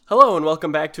Hello and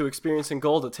welcome back to Experience in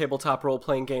Gold, a tabletop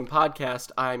role-playing game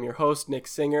podcast. I'm your host, Nick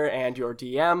Singer, and your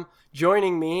DM.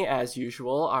 Joining me, as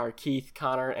usual, are Keith,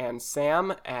 Connor, and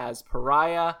Sam as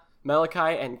Pariah,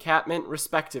 Malachi, and Catmint,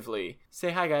 respectively.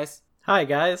 Say hi, guys. Hi,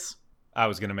 guys. I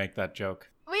was going to make that joke.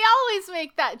 We always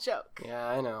make that joke. Yeah,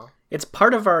 I know. It's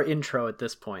part of our intro at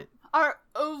this point. Our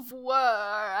au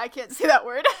revoir. I can't say that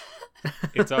word.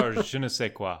 It's our je ne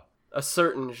sais quoi. A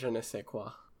certain je ne sais quoi.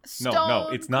 No,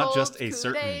 it's not just a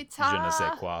Stone certain Cold je ne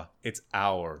sais Coup quoi. It's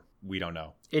our we don't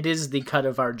know. It is the cut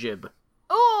of our jib.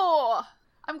 Oh,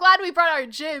 I'm glad we brought our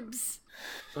jibs.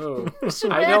 Oh,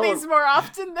 Should wear these more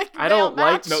often. I don't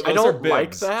like. No, I those don't are bibs,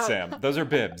 like that. Sam. Those are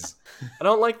bibs. I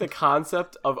don't like the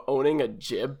concept of owning a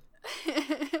jib.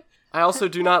 I also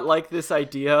do not like this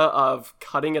idea of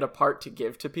cutting it apart to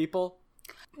give to people.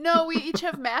 No, we each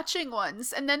have matching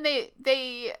ones, and then they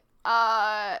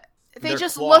They're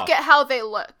just cloth. look at how they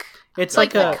look. It's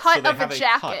Like like the a, cut so they of a have a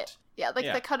jacket. cut. Yeah, like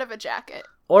Yeah. the cut of a jacket.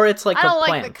 or it's like I a don't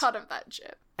plant. like the cut of that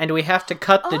jib. And we have to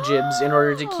cut the jibs in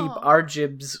order to keep Oh. our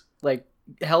jibs like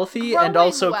healthy Growing and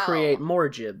also well. create more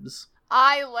jibs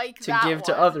I like to that give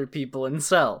to one. other people and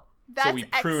sell. That's So we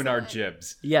prune our excellent.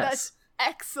 jibs. Yes. That's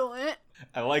excellent.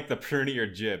 I like the pruning your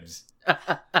jibs.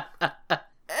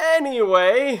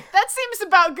 Anyway, That seems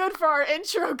about good for our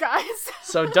intro, guys.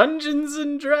 So Dungeons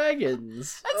and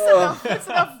Dragons. That's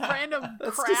enough random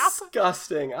that's crap.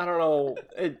 disgusting. I don't know.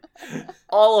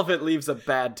 All of it leaves a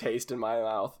bad taste in my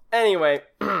mouth. Anyway,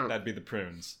 That'd be the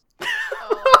prunes.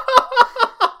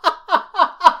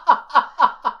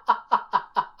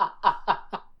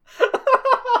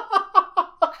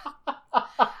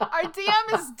 Our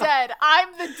DM is dead.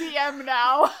 I'm the DM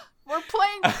now. We're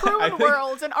playing I Prune think-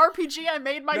 World, an RPG I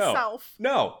made myself.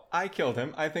 No, I killed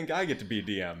him. I think I get to be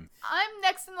DM. I'm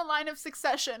next in the line of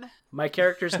succession. My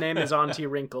character's name is Auntie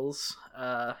Wrinkles.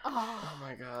 Oh, oh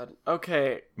my god.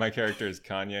 Okay. My character is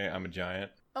Kanye. I'm a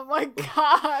giant. oh my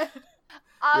god.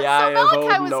 Yeah, so if Malachi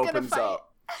Odin was gonna opens fight.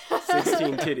 up,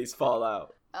 16 titties fall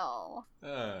out. Oh.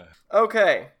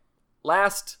 Okay.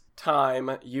 Last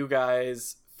time you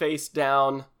guys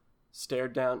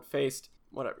stared down, faced,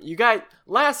 whatever.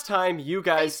 Last time you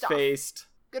guys Faced off. faced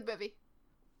Good movie.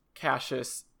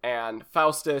 Cassius and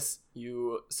Faustus.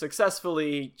 You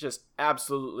successfully just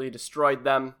absolutely destroyed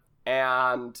them,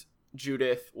 and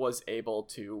Judith was able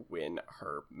to win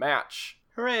her match.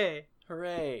 Hooray.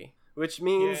 Hooray. Which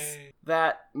means Yay.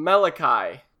 that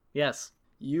Malachi, Yes,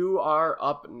 you are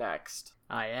up next.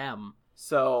 I am.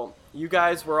 So, you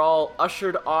guys were all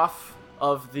ushered off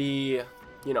of the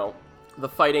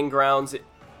fighting grounds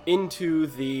into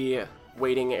the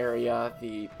waiting area,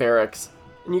 the barracks.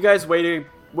 And you guys wait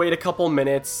a couple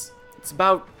minutes. It's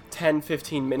about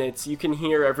 10-15 minutes. You can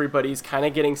hear everybody's kind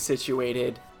of getting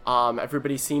situated.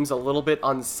 Everybody seems a little bit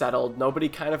unsettled. Nobody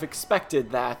kind of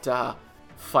expected that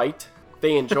fight.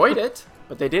 They enjoyed it,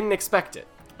 but they didn't expect it.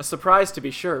 A surprise to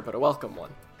be sure, but a welcome one.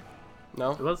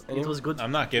 No? It was good.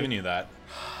 I'm not giving you that.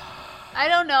 I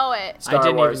don't know it. Star I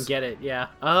didn't Wars. even get it, yeah.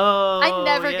 Oh, I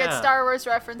never get yeah. Star Wars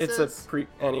references. It's a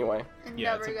anyway. I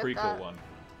Yeah, never it's a get prequel that. one.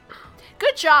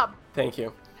 Good job. Thank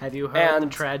you. Have you heard the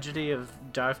And- tragedy of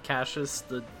Darth Cassius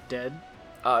the Dead?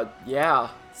 Yeah,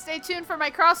 Stay tuned for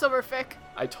my crossover fic.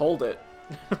 I told it.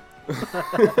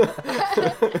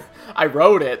 I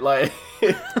wrote it, like.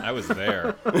 I was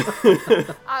there.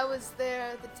 I was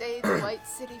there the day the White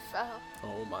City fell.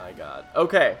 Oh my god.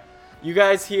 Okay, you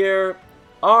guys hear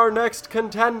our next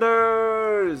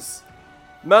contenders!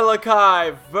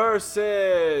 Malachi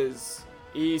versus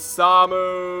Isamu!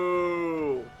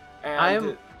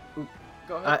 And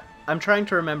go ahead. I'm trying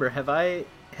to remember.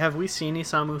 Have we seen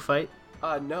Isamu fight?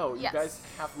 No, you Yes. guys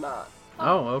have not.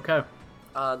 Oh, okay.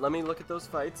 Let me look at those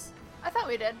fights. I thought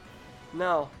we did.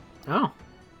 No. Oh,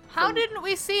 How did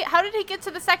he get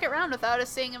to the second round without us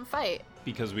seeing him fight?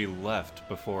 Because we left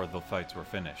before the fights were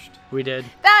finished. we did.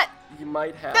 You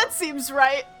might have. That seems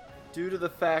right. Due to the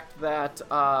fact that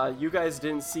you guys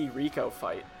didn't see Rico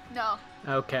fight. No.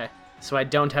 Okay. So I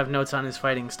don't have notes on his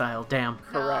fighting style. Damn.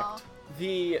 Correct.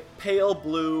 The pale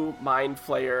blue mind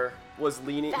flayer was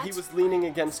leaning. He That's was leaning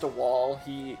against a wall.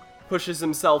 He pushes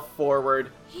himself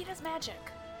forward. He does magic.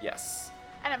 Yes.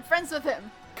 And I'm friends with him.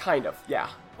 Kind of. Yeah.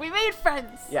 We made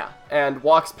friends. Yeah. And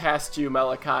walks past you,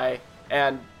 Malachi.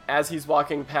 And as he's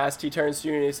walking past, he turns to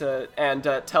you and he said, and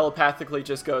telepathically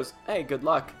just goes, "Hey, good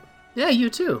luck." Yeah, you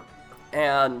too.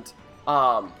 And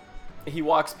he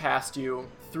walks past you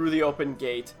through the open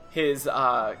gate. He's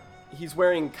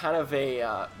wearing kind of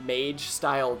a mage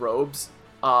style robes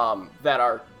that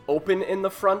are open in the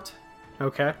front,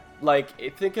 Okay.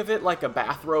 Like, think of it like a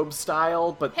bathrobe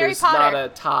style, but Harry there's Potter. not a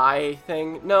tie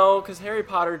thing. No, because Harry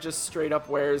Potter just straight up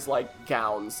wears, like,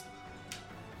 gowns.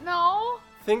 No.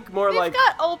 Think more They've like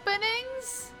got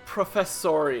openings.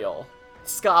 professorial.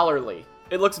 Scholarly.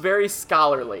 It looks very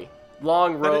scholarly.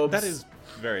 Long robes. That is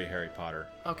very Harry Potter.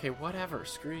 Okay, whatever.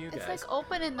 Screw you guys. It's like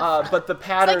open in the front. But the It's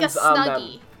patterns like a on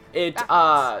Snuggie. them,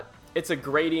 backwards. it's a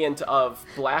gradient of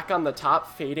black on the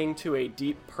top fading to a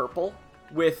deep purple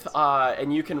with,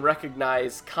 and you can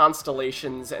recognize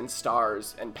constellations and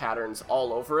stars and patterns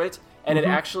all over it, and it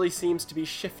actually seems to be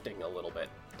shifting a little bit.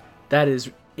 That is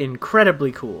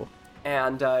incredibly cool.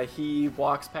 And he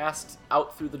walks past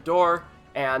out through the door,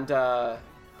 and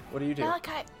what do you do?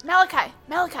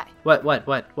 Malachi. What?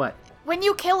 When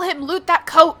you kill him, loot that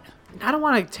coat. I don't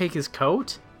want to take his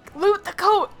coat. Loot the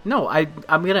coat. No, I'm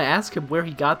gonna ask him where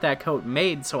he got that coat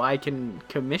made so I can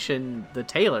commission the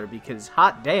tailor, because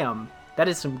hot damn, that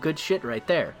is some good shit right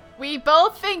there. We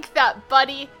both think that,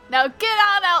 buddy. Now get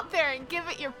on out there and give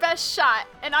it your best shot.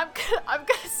 And I'm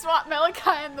gonna swat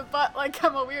Malachi in the butt like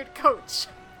I'm a weird coach.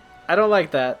 I don't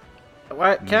like that.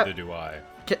 Why, Neither do I.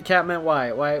 Catman?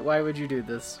 Why? Why would you do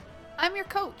this? I'm your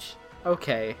coach.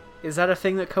 Okay, is that a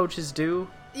thing that coaches do?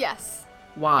 Yes.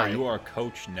 Why? You are a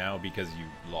coach now because you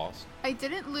lost. I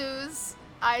didn't lose.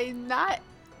 I'm not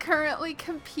currently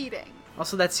competing.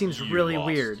 Also, that seems You really lost.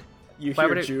 weird. You Why hear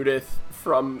would it- Judith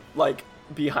from, like,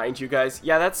 behind you guys.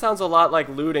 Yeah, that sounds a lot like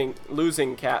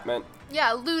losing, Catman.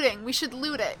 Yeah, looting. We should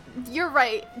loot it. You're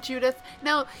right, Judith.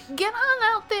 Now, get on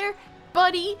out there,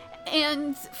 buddy,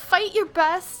 and fight your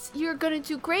best. You're gonna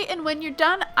do great, and when you're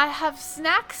done, I have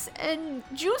snacks and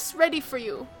juice ready for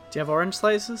you. Do you have orange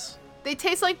slices? They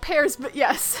taste like pears, but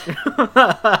yes.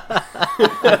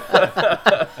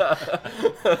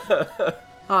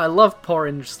 Oh, I love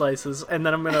orange slices, and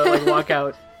then I'm gonna like walk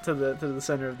out to the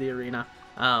center of the arena.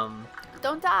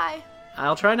 Don't die.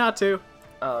 I'll try not to.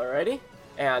 Alrighty.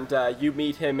 And you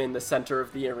meet him in the center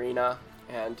of the arena,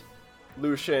 and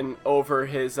Lucian, over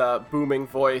his booming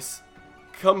voice,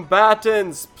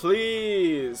 "Combatants,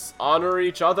 please honor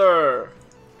each other."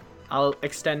 I'll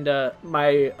extend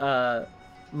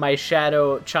my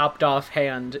shadow chopped off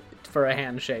hand for a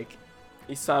handshake.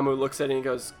 Isamu looks at it and he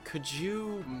goes, "Could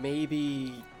you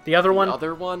maybe The other one?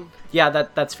 other one?" Yeah,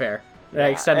 that's fair. I Yeah,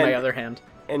 extend my and- other hand.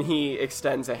 And he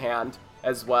extends a hand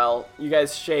as well. You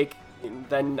guys shake. And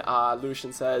then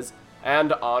Lucian says,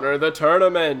 "And honor the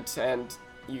tournament." And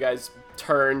you guys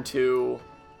turn to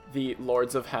the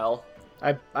Lords of Hell.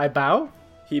 I bow?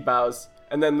 He bows.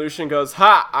 And then Lucian goes,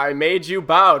 "Ha! I made you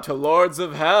bow to Lords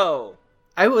of Hell."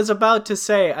 I was about to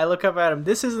say, I look up at him,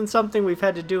 this isn't something we've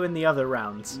had to do in the other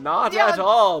rounds. Not Yeah, at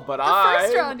all, but The I...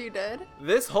 first round you did.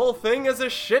 This whole thing is a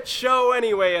shit show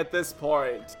anyway at this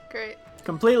point. Great.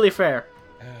 Completely fair.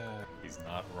 He's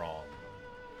not wrong.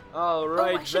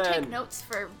 Alright Oh, I should then. take notes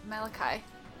for Malachi.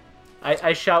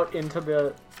 I shout into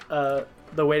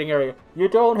the waiting area, you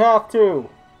don't have to!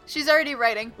 She's already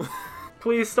writing.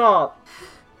 Please stop!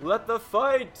 Let the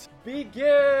fight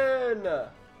begin!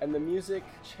 And the music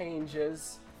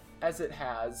changes as it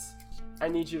has. I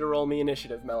need you to roll me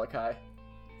initiative, Malachi.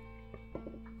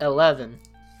 11.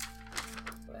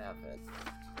 11.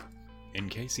 In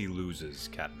case he loses,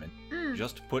 Catman,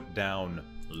 just put down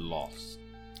lost.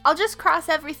 I'll just cross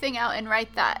everything out and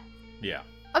write that. Yeah.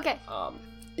 Okay.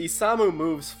 Isamu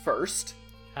moves first,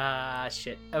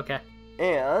 Shit. Okay.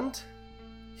 and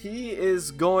he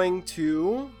is going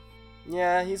to...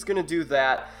 Yeah, he's gonna do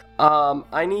that.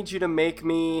 I need you to make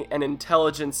me an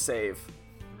intelligence save.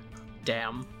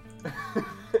 Damn.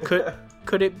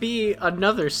 Could it be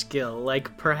another skill,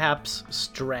 like perhaps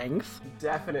strength?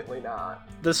 Definitely not.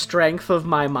 The strength of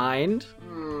my mind?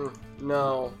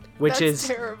 No. Which That's is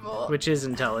terrible. which is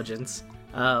intelligence.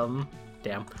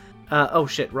 Damn. Oh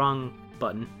shit, wrong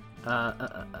button.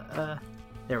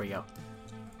 There we go.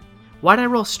 Why'd I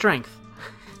roll strength?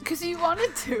 Because you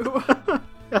wanted to.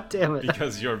 God damn it.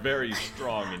 Because you're very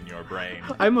strong in your brain.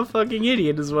 I'm a fucking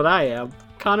idiot is what I am.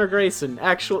 Connor Grayson,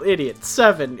 actual idiot.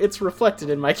 7. It's reflected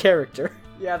in my character.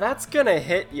 Yeah, that's gonna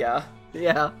hit ya.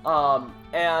 Yeah.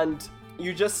 And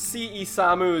you just see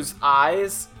Isamu's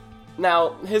eyes.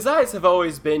 Now, his eyes have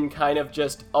always been kind of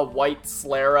just a white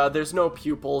sclera. There's no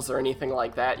pupils or anything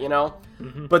like that, you know?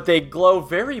 But they glow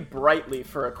very brightly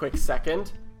for a quick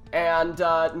second. And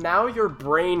now your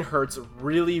brain hurts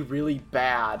really, really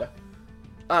bad.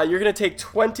 You're gonna take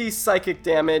 20 psychic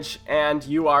damage, and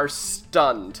you are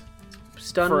stunned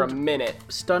Stunned. for a minute.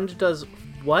 Stunned does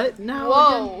what now?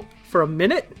 Whoa. Again? For a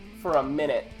minute? For a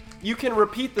minute. You can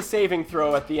repeat the saving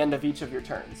throw at the end of each of your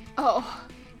turns. Oh.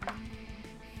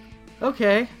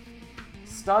 Okay.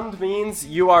 Stunned means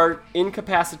you are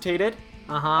incapacitated,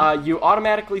 You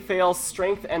automatically fail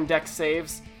strength and dex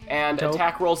saves, and Dope.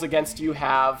 attack rolls against you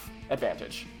have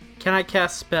advantage. Can I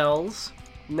cast spells?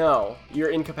 No, you're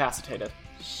incapacitated.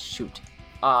 Shoot.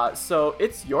 So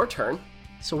it's your turn.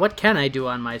 So what can I do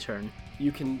on my turn?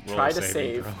 You can Roll try a to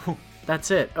saving save. throw.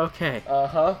 That's it. Okay.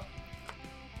 Uh-huh.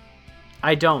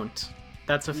 I don't.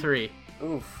 That's a 3.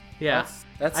 Oof. Yeah.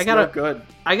 That's I got no a- good.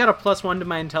 I got a +1 to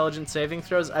my intelligence saving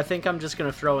throws. I think I'm just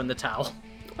gonna throw in the towel.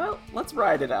 Well, let's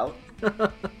ride it out.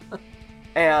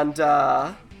 And,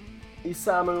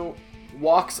 Isamu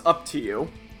walks up to you.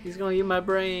 He's gonna eat my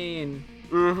brain.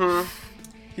 Mm-hmm.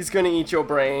 He's gonna eat your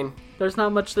brain. There's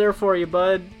not much there for you,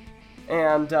 bud.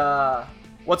 And,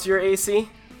 what's your AC?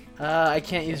 I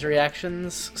can't use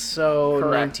reactions, so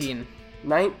Correct. 19.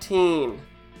 19.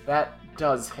 That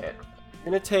does hit. You're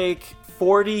gonna take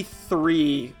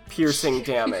 43 piercing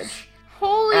damage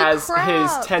Holy as crap!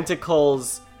 his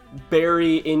tentacles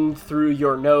bury in through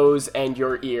your nose and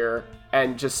your ear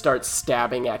and just start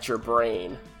stabbing at your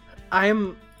brain.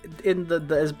 I'm in the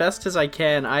as best as I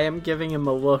can. I am giving him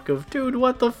a look of, dude,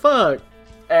 what the fuck?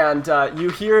 And you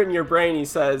hear in your brain he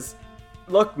says,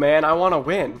 "Look, man, I want to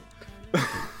win."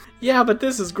 Yeah, but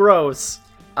this is gross.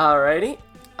 Alrighty,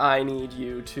 I need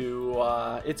you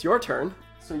to. It's your turn,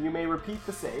 so you may repeat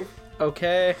the save.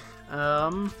 Okay.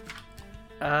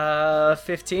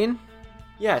 15.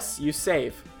 Yes, you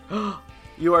save.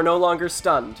 You are no longer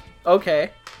stunned.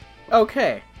 Okay.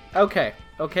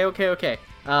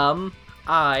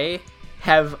 I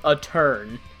have a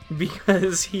turn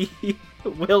because he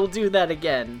will do that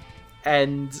again.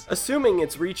 And Assuming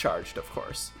it's recharged, of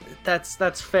course.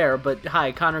 that's fair, but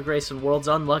hi, Connor Grayson, world's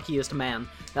unluckiest man.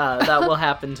 That will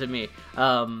happen to me.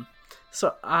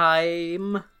 So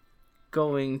I'm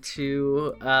going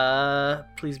to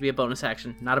please be a bonus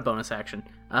action, not a bonus action.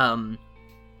 I'm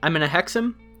gonna hex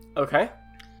him. Okay.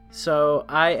 So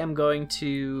I am going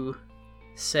to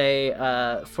say,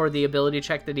 for the ability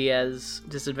check that he has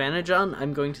disadvantage on,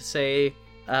 I'm going to say,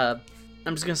 I'm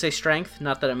just going to say strength,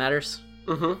 not that it matters,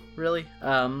 really.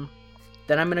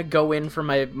 Then I'm going to go in for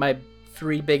my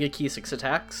 3 big Akisix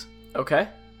attacks. Okay.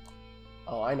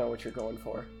 Oh, I know what you're going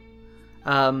for.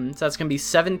 So that's going to be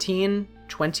 17,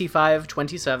 25,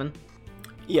 27.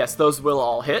 Yes, those will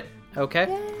all hit. Okay.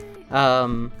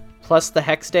 Plus the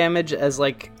hex damage as,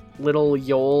 like, little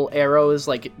Yol arrows,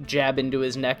 like, jab into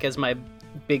his neck as my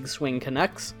big swing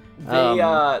connects. They,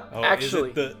 Oh,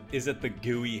 actually, is it the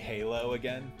gooey halo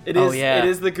again? it is, Oh, yeah. it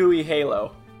is the gooey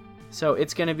halo. So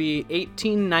it's going to be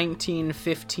 18, 19,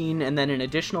 15, and then an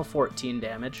additional 14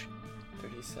 damage.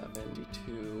 37,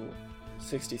 72,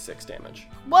 66 damage.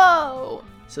 Whoa!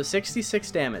 So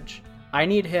 66 damage. I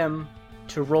need him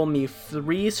to roll me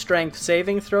 3 strength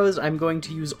saving throws. I'm going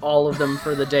to use all of them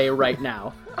for the day right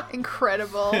now.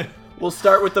 Incredible. We'll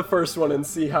start with the first one and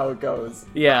see how it goes.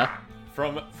 Yeah.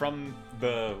 From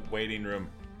the waiting room.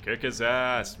 Kick his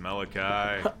ass,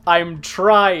 Malachi. I'm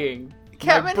trying.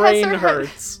 Kevin My has brain her head-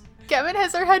 hurts. Kevin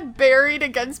has her head buried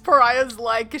against Pariah's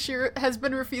leg because she has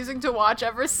been refusing to watch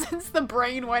ever since the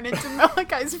brain went into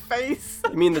Malachi's face.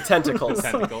 You mean the tentacles.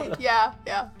 Tentacle. Yeah.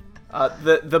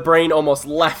 The brain almost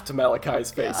left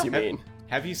Malachi's face, you mean?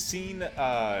 Have you seen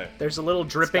There's a little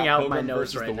dripping Scott out my Pilgrim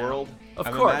nose versus right the now. World? Of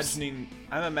I'm course.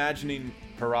 I'm imagining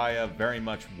Pariah very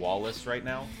much Wallace right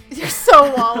now. You're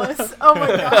so Wallace. Oh my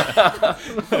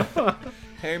god.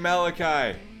 Hey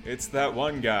Malachi, it's that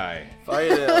one guy.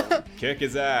 Fight him. Kick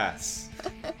his ass.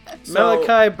 So-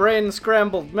 Malachi, brain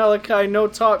scrambled. Malachi, no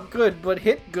talk good, but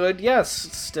hit good, yes,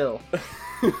 still.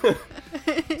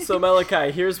 So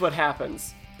Malachi, here's what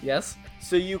happens. Yes?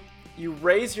 So you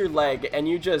raise your leg and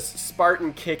you just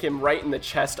Spartan kick him right in the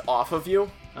chest off of you.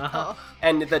 Uh-huh.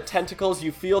 And the tentacles,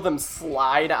 you feel them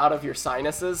slide out of your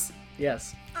sinuses.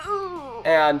 Yes. Ooh.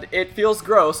 And it feels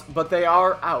gross, but they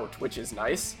are out, which is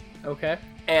nice. Okay.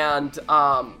 And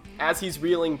as he's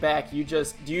reeling back, do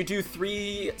you do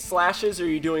 3 slashes or are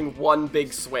you doing 1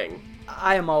 big swing?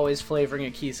 I am always flavoring a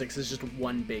Akisix as just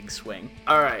one big swing.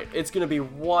 Alright, it's gonna be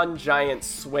 1 giant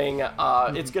swing.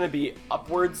 It's gonna be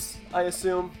upwards, I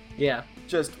assume. Yeah.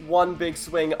 Just 1 big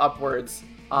swing upwards.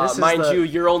 This is Mind the- you,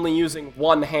 you're only using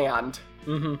 1 hand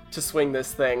to swing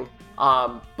this thing.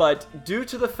 But due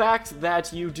to the fact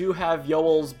that you do have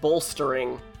Yoel's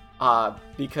bolstering,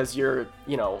 because you're,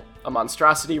 a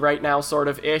monstrosity right now, sort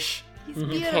of ish, He's you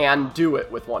beautiful. can do it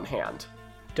with 1 hand.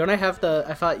 Don't I have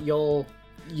I thought Yol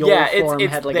Yeah, form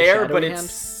it's had like there, a shadowy but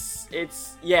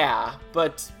hand?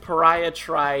 but Pariah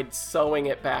tried sewing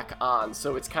it back on,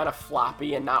 so it's kind of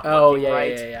floppy and not Oh, working yeah,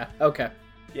 right. yeah. Okay.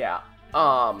 Yeah.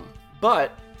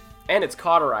 And it's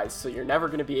cauterized, so you're never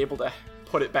going to be able to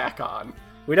put it back on.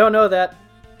 We don't know that.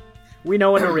 We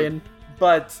know when we're in.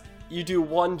 But you do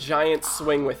one giant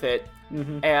swing with it,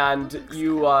 and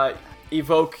you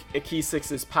evoke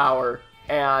Akisix's power,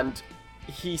 and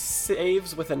he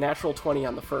saves with a natural 20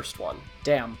 on the first one.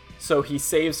 Damn. So he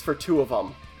saves for 2 of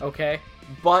them, Okay.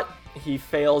 but he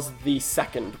fails the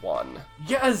second one.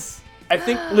 Yes! I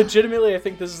think, legitimately, I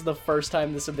think this is the first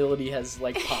time this ability has,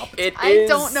 popped. I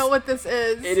don't know what this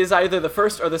is. It is either the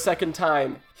first or the second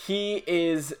time. He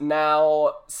is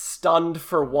now stunned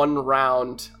for 1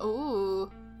 round. Ooh.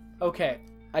 Okay,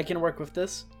 I can work with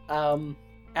this.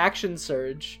 Action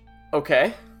Surge.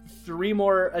 Okay. 3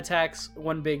 more attacks,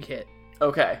 1 big hit.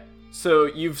 Okay. So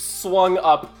you've swung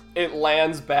up, it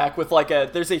lands back with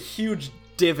there's a huge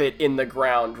divot in the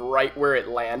ground right where it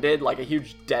landed, like a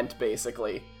huge dent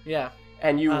basically. Yeah.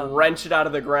 And you wrench it out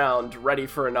of the ground, ready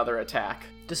for another attack.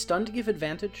 Does stunned give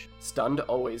advantage? Stunned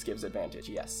always gives advantage,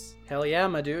 yes. Hell yeah,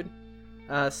 my dude.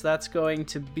 So that's going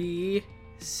to be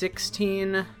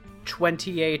 16,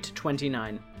 28,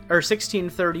 29. Or 16,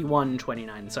 31,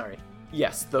 29, sorry.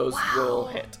 Yes, those will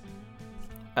hit.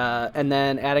 And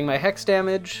then adding my hex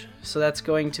damage, so that's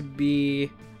going to be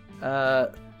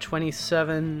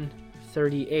 27,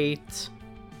 38,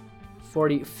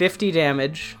 40, 50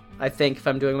 damage, I think, if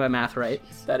I'm doing my math right.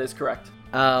 That is correct.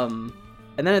 And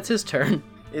then it's his turn.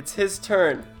 It's his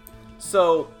turn.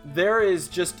 So there is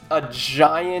just a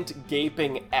giant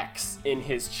gaping X in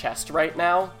his chest right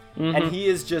now, and he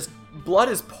is just, blood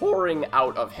is pouring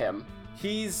out of him.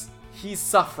 He's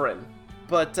suffering,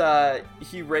 but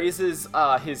he raises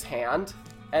his hand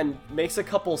and makes a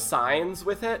couple signs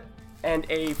with it, and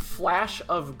a flash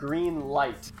of green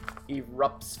light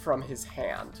erupts from his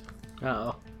hand.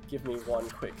 Uh-oh. Give me 1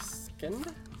 quick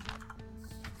second.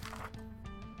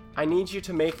 I need you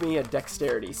to make me a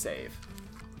dexterity save.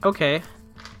 Okay.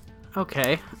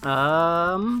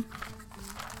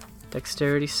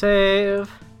 Dexterity save.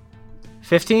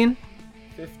 15?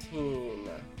 15.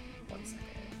 1 second.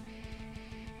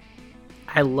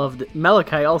 I loved it.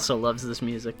 Malachi also loves this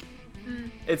music.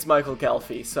 It's Michael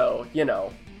Gelfi, so,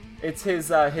 it's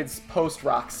his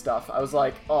post-rock stuff. I was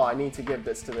like, oh, I need to give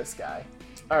this to this guy.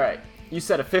 All right, you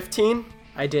said a 15?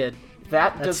 I did.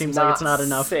 That does seems not like it's not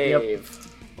enough. save.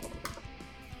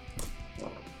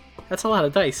 That's a lot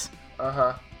of dice.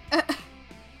 Uh-huh.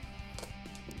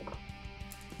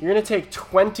 You're gonna take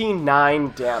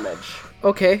 29 damage.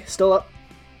 Okay, still up.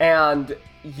 And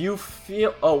you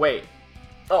feel... Oh, wait.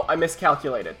 Oh, I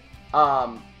miscalculated.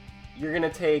 You're gonna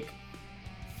take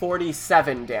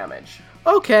 47 damage.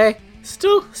 Okay,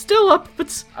 still up,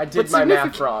 but I did my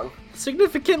math wrong.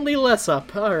 Significantly less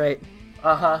up. All right.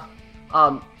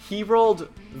 Uh-huh. He rolled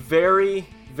very,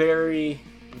 very,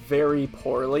 very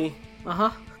poorly.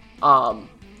 Uh-huh.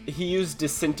 He used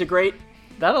Disintegrate.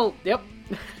 Yep.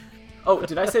 Oh,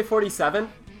 did I say 47?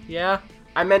 Yeah.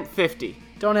 I meant 50.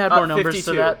 Don't add more numbers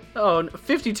 52. to that. Oh,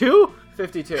 52?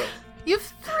 52. You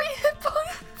have 3 hit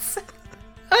points.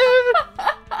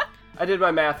 I did my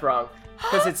math wrong.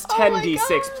 Because it's Oh my 10d6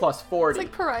 God. plus 40. It's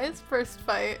like Pariah's first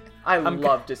fight. I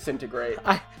love Disintegrate.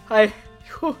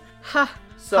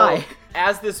 So, Hi.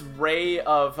 as this ray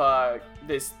of,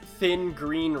 this thin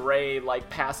green ray,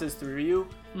 passes through you,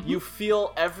 you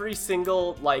feel every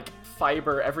single,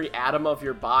 fiber, every atom of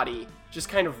your body just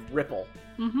kind of ripple.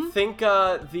 Think,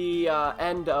 the,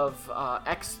 end of,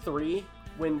 X3,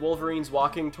 when Wolverine's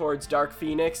walking towards Dark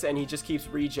Phoenix and he just keeps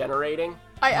regenerating.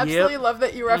 I absolutely love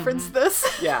that you referenced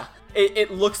this. Yeah,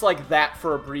 it looks like that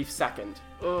for a brief second.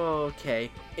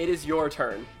 Okay. It is your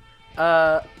turn.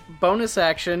 Bonus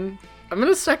action. I'm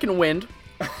gonna second wind.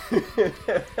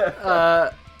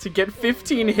 To get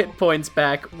 15 hit points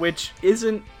back, which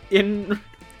isn't in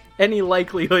any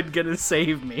likelihood gonna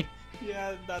save me.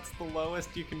 Yeah, that's the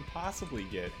lowest you can possibly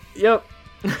get. Yep.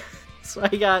 So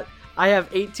I have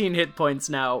 18 hit points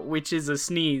now, which is a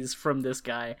sneeze from this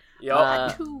guy.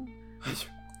 Yup.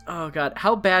 Oh god,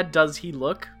 how bad does he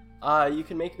look? You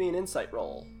can make me an insight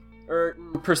roll. Or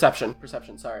perception.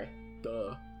 Perception, sorry.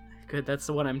 Duh. Good, that's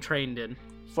the one I'm trained in.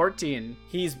 14.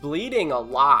 He's bleeding a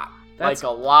lot. That's- a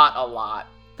lot.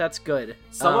 That's good.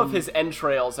 Some of his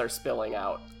entrails are spilling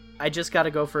out. I just gotta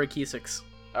go for a key 6.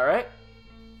 Alright?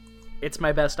 It's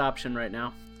my best option right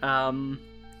now.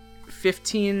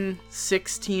 15,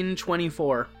 16,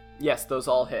 24. Yes, those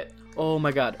all hit. Oh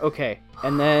my god, okay.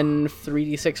 And then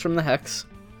 3d6 from the hex.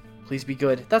 Please be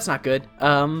good. That's not good.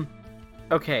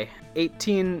 Okay.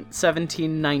 18,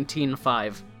 17, 19,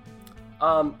 5.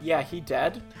 Yeah, he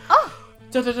dead.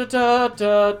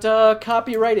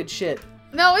 Copyrighted shit.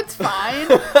 No, it's fine.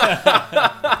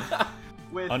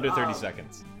 With, Under 30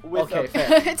 seconds. Okay,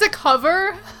 fair. It's a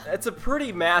cover. It's a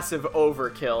pretty massive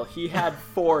overkill. He had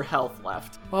 4 health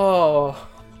left. Oh.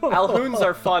 Alhoons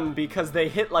are fun because they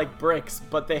hit like bricks,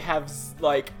 but they have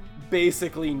like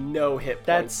basically no hit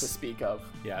points to speak of.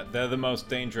 Yeah, they're the most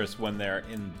dangerous when they're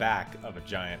in back of a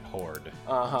giant horde.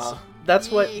 Uh-huh. That's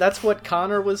what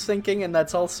Connor was thinking, and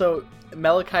that's also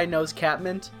Malachi knows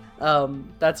Catmint.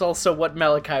 That's also what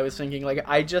Malachi was thinking. Like,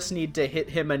 I just need to hit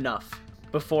him enough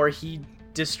before he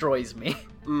destroys me.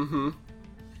 Mm-hmm.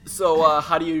 So,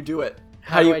 how do you do it?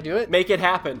 How do I do it? Make it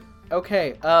happen.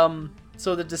 Okay,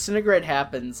 so the disintegrate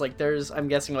happens, like, there's, I'm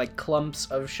guessing, like, clumps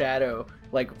of shadow,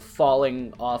 like,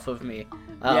 falling off of me.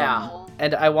 Yeah.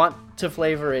 And I want to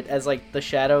flavor it as, like, the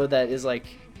shadow that is, like,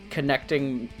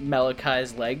 connecting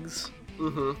Malachi's legs,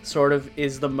 sort of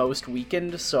is the most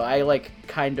weakened, so I, like,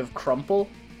 kind of crumple.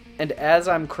 And as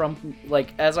I'm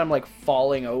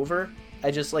falling over,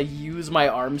 I just, like, use my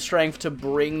arm strength to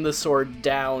bring the sword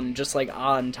down just, like,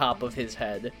 on top of his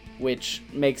head, which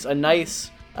makes a nice,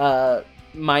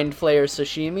 Mind Flayer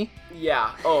sashimi.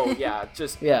 Yeah. Oh, yeah.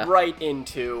 Just Yeah. right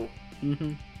into,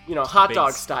 hot Big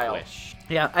dog style. squish.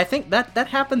 Yeah, I think that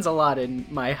happens a lot in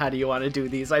my how do you want to do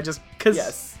these. Because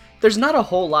Yes. there's not a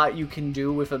whole lot you can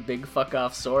do with a big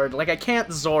fuck-off sword. Like, I can't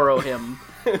Zorro him.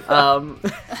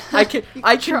 I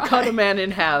can cut a man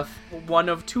in half one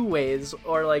of two ways,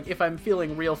 or, like, if I'm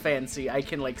feeling real fancy, I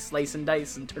can, like, slice and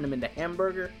dice and turn him into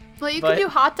hamburger. Well, you But- can do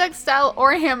hot dog style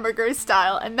or hamburger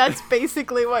style, and that's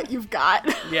basically what you've got.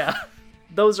 Yeah,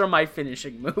 those are my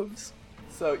finishing moves.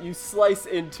 So you slice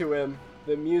into him,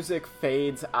 the music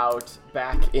fades out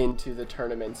back into the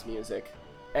tournament's music,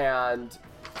 and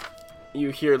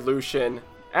you hear Lucian,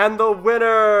 and the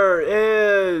winner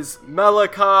is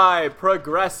Malachi,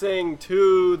 progressing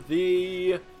to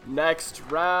the next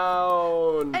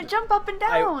round. And jump up and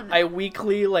down. I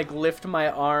weakly, like, lift my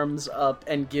arms up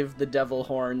and give the devil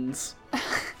horns,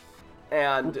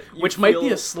 And you which might be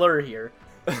feel- a slur here.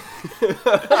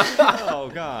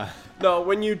 Oh, God. No,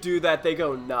 when you do that, they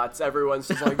go nuts. Everyone's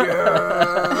just like,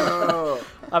 yeah.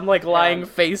 I'm, like, lying And-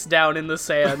 face down in the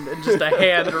sand, and just a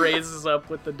hand raises up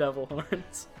with the devil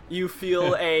horns. You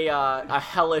feel a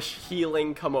hellish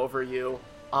healing come over you,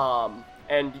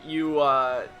 and you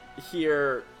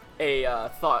hear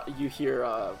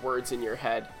words in your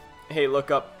head. Hey,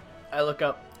 look up. I look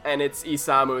up. And it's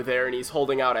Isamu there, and he's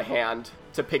holding out a hand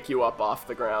to pick you up off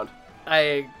the ground.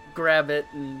 I grab it,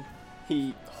 and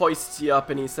He hoists you up,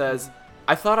 and he says,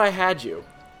 I thought I had you.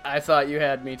 I thought you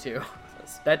had me too.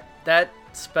 That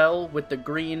spell with the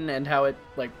green and how it,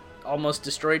 like, almost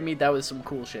destroyed me, that was some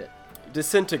cool shit.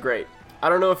 Disintegrate. I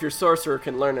don't know if your sorcerer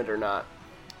can learn it or not,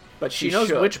 but She knows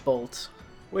should. Witch Bolt.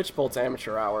 Witch Bolt's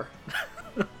amateur hour.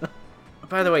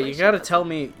 By the way, you gotta tell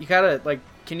me,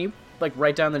 can you, like,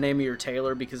 write down the name of your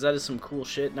tailor, because that is some cool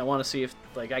shit, and I want to see if,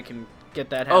 like, I can get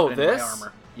that Oh, happening in this? my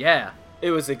armor. Yeah.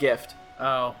 It was a gift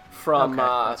Oh. from Okay,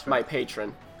 that's my right.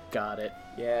 patron. Got it.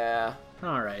 Yeah.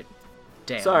 Alright.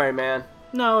 Damn. Sorry, man.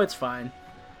 No, it's fine.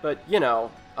 But,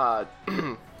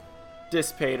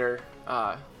 Dissipator,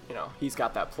 he's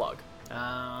got that plug.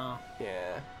 Oh.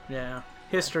 Yeah. Yeah.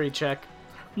 History check.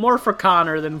 More for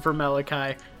Connor than for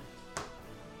Malachi.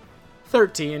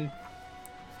 13.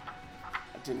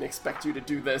 I didn't expect you to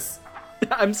do this.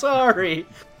 I'm sorry.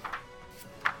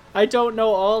 I don't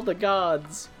know all the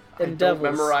gods and I devils. don't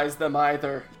memorize them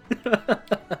either.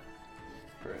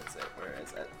 Where is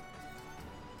it?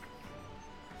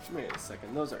 Wait a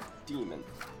second, those are demons.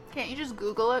 Can't you just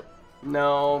Google it?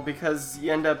 No, because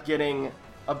you end up getting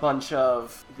a bunch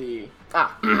of the...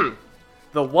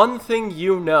 The one thing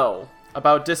you know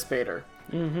about Dissipator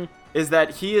is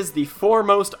that he is the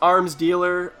foremost arms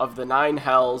dealer of the 9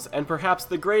 hells and perhaps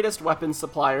the greatest weapons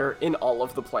supplier in all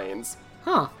of the planes.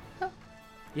 Huh.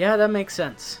 Yeah, that makes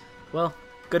sense. Well,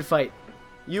 good fight.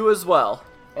 You as well.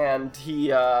 And he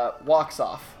walks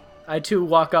off. I too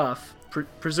walk off,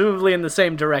 presumably in the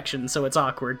same direction, so it's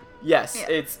awkward. Yes, Yeah.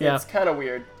 it's Yeah. kind of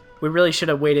weird. We really should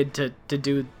have waited to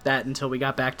do that until we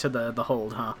got back to the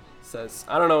hold, huh? Says,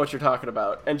 I don't know what you're talking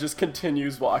about, and just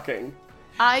continues walking.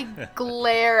 I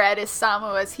glare at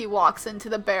Isamu as he walks into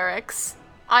the barracks.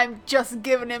 I'm just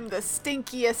giving him the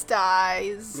stinkiest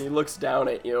eyes. And he looks down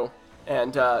at you,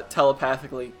 and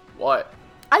telepathically, what?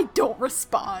 I don't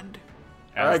respond.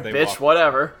 As Alright, they bitch, walk-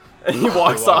 whatever. And he they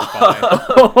walks walk off.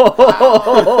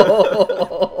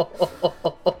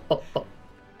 by.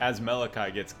 As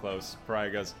Malachi gets close,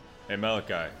 Pariah goes, Hey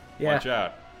Malachi, Yeah. watch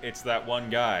out. It's that one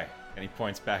guy. And he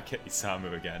points back at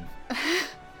Isamu again.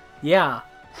 Yeah.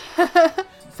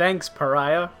 Thanks,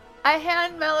 Pariah. I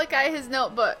hand Malachi his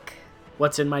notebook.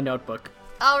 What's in my notebook?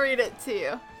 I'll read it to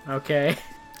you. Okay.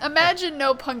 Imagine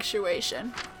no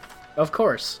punctuation. Of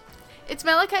course. It's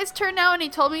Malachi's turn now, and he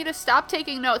told me to stop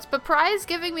taking notes, but Pariah's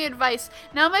giving me advice.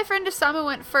 Now my friend Asama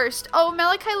went first. Oh,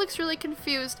 Malachi looks really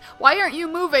confused. Why aren't you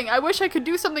moving? I wish I could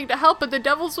do something to help, but the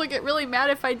devils would get really mad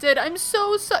if I did. I'm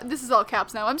so This is all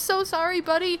caps now. I'm so sorry,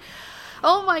 buddy.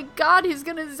 Oh my god, he's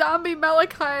gonna zombie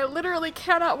Malachi. I literally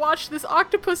cannot watch this.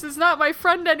 Octopus is not my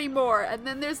friend anymore. And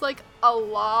then there's like a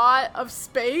lot of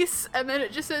space, and then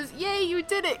it just says, yay, you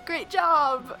did it. Great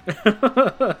job.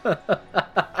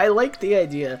 I like the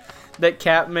idea that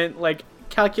Catmint, like,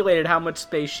 calculated how much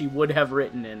space she would have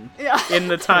written in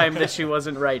the time that she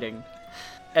wasn't writing.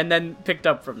 And then picked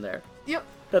up from there. Yep.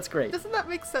 That's great. Doesn't that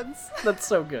make sense? That's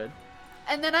so good.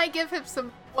 And then I give him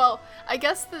some, well, I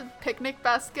guess the picnic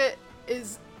basket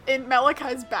is in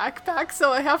Malachi's backpack,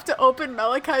 so I have to open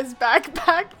Malachi's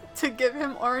backpack to give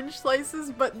him orange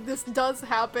slices, but this does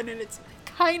happen, and it's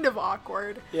kind of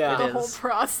awkward. Yeah. The It whole is.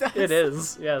 process. It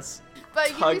is, yes.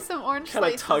 But I give you some orange Kind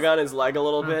of slices. tug on his leg a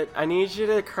little bit. I need you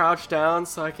to crouch down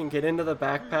so I can get into the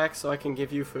backpack so I can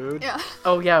give you food. Yeah.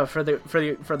 Oh yeah, for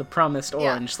the promised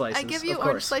orange slices. I give you of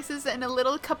orange course. slices and a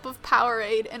little cup of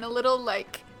Powerade and a little,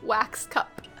 like, wax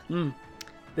cup.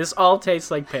 This all tastes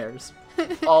like pears.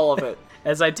 All of it.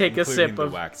 As I take a Including sip the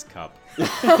of. wax cup.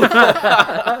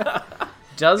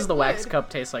 Does the wax would. cup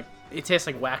taste like? It tastes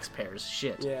like wax pears.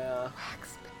 Shit. Yeah.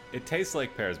 It tastes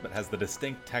like pears, but has the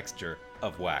distinct texture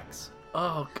of wax.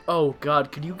 Oh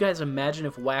god, could you guys imagine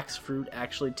if wax fruit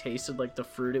actually tasted like the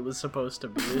fruit it was supposed to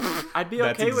be? I'd be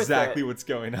That's okay with exactly it. what's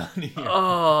going on here.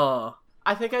 Oh.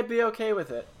 I think I'd be okay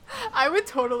with it. I would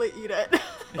totally eat it.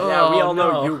 Yeah, we Oh, all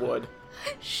know no. you would.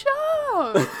 Shut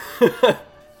up.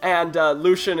 And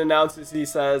Lucian announces, he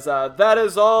says, that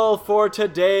is all for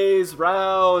today's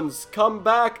rounds. Come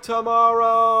back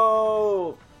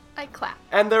tomorrow. I clap.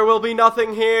 And there will be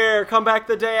nothing here. Come back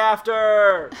the day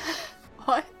after.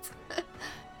 What?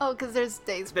 Oh, because there's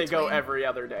days They between. go every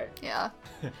other day. Yeah.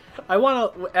 I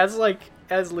want to,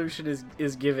 as Lucian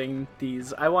is giving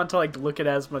these, I want to like look at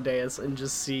Asmodeus and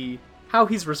just see how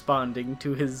he's responding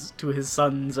to his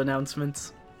son's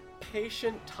announcements.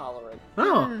 Patient, tolerant.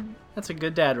 Oh, that's a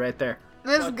good dad right there.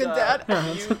 This is But, good, Dad.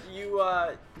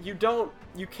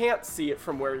 you can't see it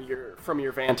from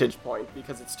your vantage point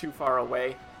because it's too far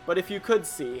away. But if you could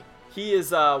see, he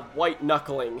is white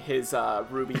knuckling his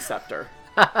ruby scepter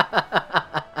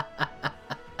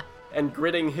and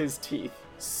gritting his teeth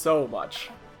so much.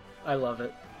 I love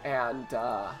it. And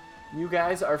you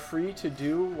guys are free to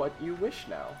do what you wish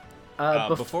now.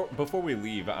 Before we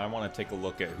leave, I want to take a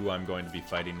look at who I'm going to be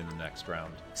fighting in the next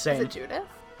round. Is Same. it Judith?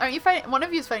 Aren't you fighting? One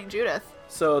of you is fighting Judith.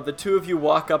 So the two of you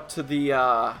walk up to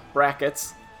the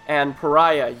brackets, and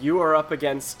Pariah, you are up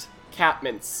against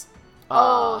Catmint's.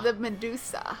 The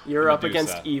Medusa. You're The up Medusa.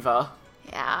 against Eva.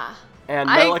 Yeah. And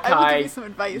I will Malachi, give you some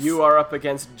advice. you are up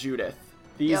against Judith.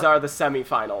 These Yep. are the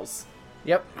semifinals.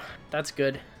 Yep, that's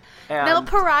good. And Now,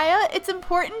 Pariah, it's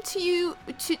important to you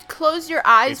to close your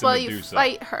eyes It's a while you Medusa.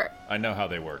 fight her. I know how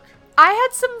they work. I had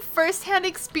some first-hand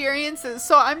experiences,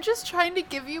 so I'm just trying to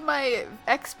give you my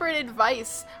expert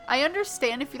advice. I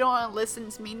understand if you don't want to listen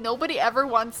to me. Nobody ever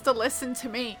wants to listen to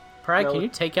me. Pariah, No. can you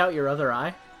take out your other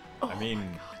eye? I mean,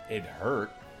 it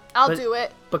hurt. I'll But- do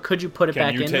it. But could you put it Can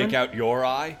back you in take then? out your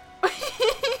eye?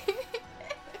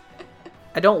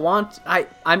 I don't want.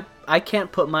 I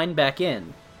can't put mine back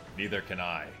in. Neither can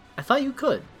I. I thought you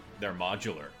could. They're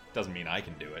modular. Doesn't mean I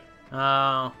can do it.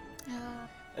 Oh.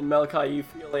 And Malachi, you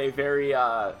feel a very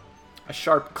a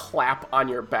sharp clap on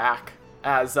your back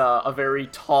as a very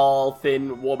tall,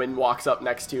 thin woman walks up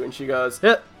next to you, and she goes,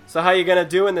 Yeah. "So how you gonna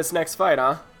do in this next fight,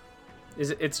 huh?"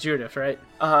 It's Judith, right?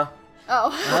 Uh huh.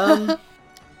 Oh.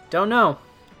 Don't know.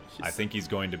 I think he's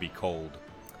going to be cold.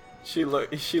 She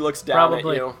looks down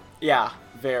Probably. at you. Yeah,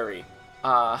 very.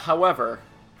 However,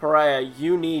 Pariah,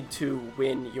 you need to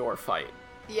win your fight.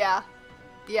 Yeah.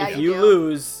 Yeah, If you you do.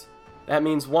 lose, that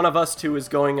means one of us two is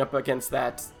going up against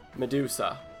that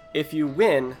Medusa. If you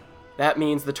win, that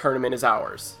means the tournament is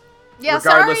ours. Yeah,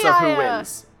 regardless sorry, of who I,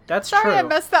 wins. That's Sorry I true.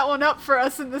 messed that one up for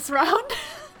us in this round.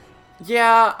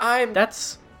 Yeah,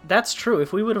 That's true.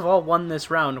 If we would have all won this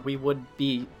round, we would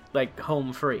be like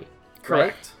home free.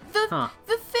 correct.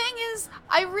 The thing is,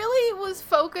 I really was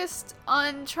focused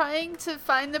on trying to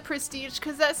find the prestige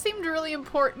because that seemed really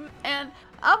important, and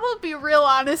I'm gonna be real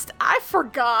honest, I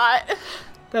forgot.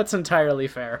 That's entirely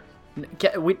fair.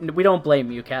 We don't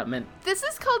blame you, Catmint. This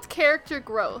is called character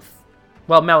growth.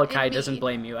 Well, Malachi In me. doesn't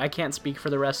blame you. I can't speak for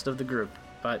the rest of the group,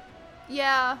 but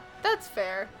Yeah, that's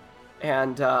fair.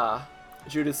 And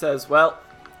Judith says, "Well,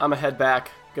 I'ma head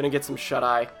back. Gonna get some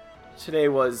shut-eye. Today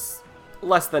was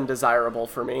less than desirable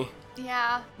for me.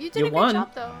 Yeah, you did You a good won.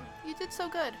 job though. You did so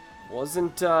good.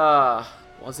 Wasn't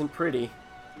pretty.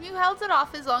 You held it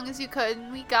off as long as you could,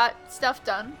 and we got stuff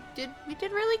done. We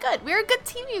did really good. We were a good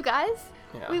team, you guys.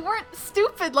 Yeah. We weren't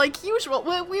stupid like usual.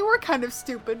 We were kind of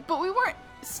stupid, but we weren't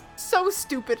so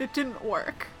stupid it didn't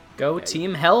work. Go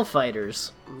Team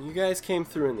Hellfighters. You guys came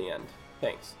through in the end.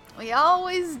 Thanks. We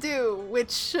always do,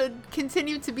 which should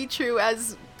continue to be true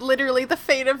as literally the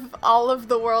fate of all of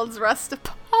the worlds rests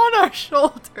upon our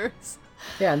shoulders.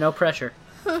 Yeah, no pressure.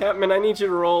 Catman, I need you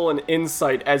to roll an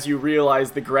insight as you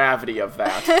realize the gravity of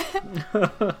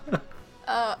that.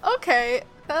 Okay,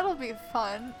 that'll be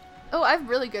fun. Oh, I have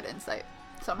really good insight,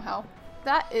 somehow.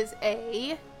 That is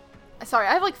a... Sorry,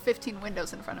 I have like 15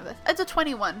 windows in front of this. It's a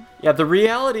 21. Yeah, the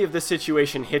reality of the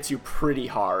situation hits you pretty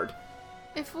hard.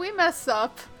 If we mess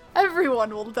up,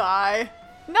 everyone will die.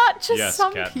 Not just Yes,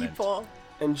 some Catmint. people,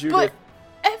 And Judith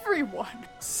but everyone.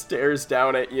 stares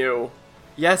down at you.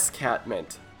 Yes,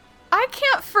 Catmint. I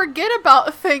can't forget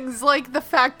about things like the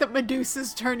fact that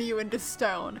Medusas turn you into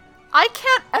stone. I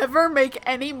can't ever make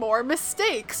any more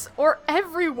mistakes, or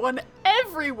everyone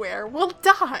everywhere will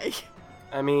die.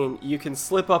 I mean, you can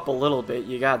slip up a little bit.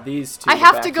 You got these two. I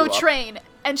have back to go you up. train,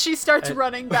 and she starts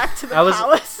running back to the I was-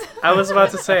 palace. I was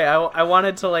about to say, I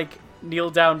wanted to, like, kneel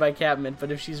down by Catmint,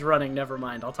 but if she's running, never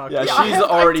mind. I'll talk Yeah, to her. she's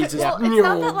already just... Well, it's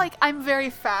not that, like, I'm very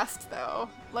fast, though.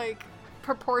 Like,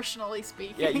 proportionally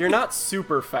speaking. Yeah, you're not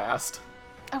super fast.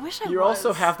 I wish I You was.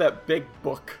 also have that big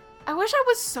book. I wish I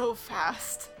was so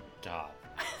fast. God.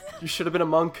 You should have been a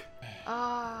monk.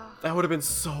 Ah. That would have been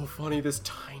so funny, this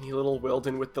tiny little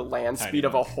Wilden with the land Tiny speed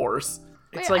of a monk. horse.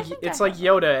 It's Wait, I like think it's I like have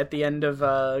Yoda at the end of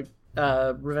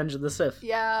Revenge of the Sith.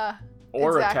 Yeah.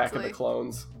 Or Attack of exactly. the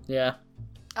Clones. Yeah.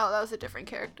 Oh, that was a different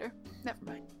character. Never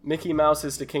mind. Mickey Mouse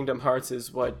is to Kingdom Hearts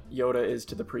is what Yoda is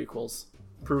to the prequels.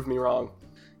 Prove me wrong.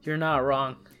 You're not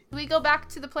wrong. Do we go back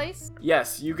to the place?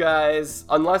 Yes, you guys...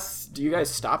 Do you guys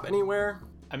stop anywhere?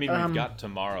 I mean, we've got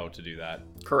tomorrow to do that.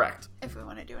 Correct. If we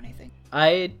want to do anything.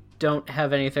 I don't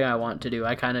have anything I want to do.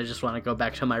 I kind of just want to go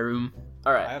back to my room.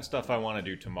 All I right. have stuff I want to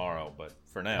do tomorrow, but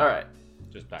for now, All right.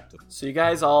 just back to So you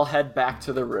guys all head back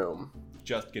to the room.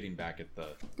 just getting back at the.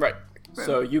 Right.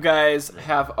 So you guys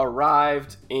have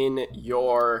arrived in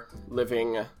your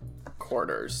living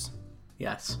quarters.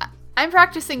 Yes. I'm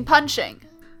practicing punching.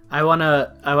 I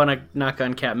wanna knock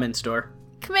on Catmint's door.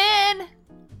 Come in.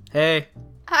 Hey.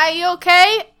 Hi, you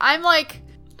okay? I'm like,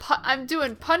 I'm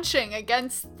doing punching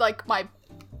against like my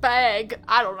bag.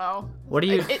 I don't know. What are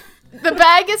you? The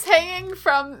bag is hanging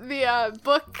from the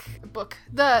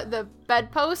the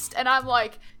bedpost, and I'm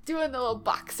like doing the little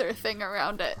boxer thing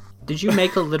around it. Did you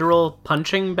make a literal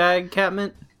punching bag,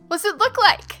 Catmint? What's it look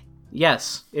like?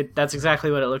 Yes. That's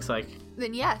exactly what it looks like.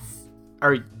 Then yes.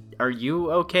 Are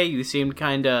you okay? You seemed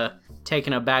kinda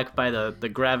taken aback by the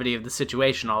gravity of the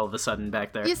situation all of a sudden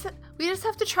back there. We just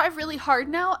have to try really hard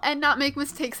now and not make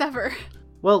mistakes ever.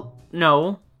 Well,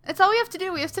 no. That's all we have to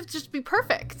do. We have to just be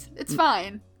perfect. It's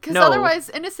fine. Because No. otherwise,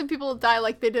 innocent people will die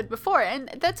like they did before, and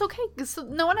that's okay. Because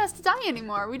no one has to die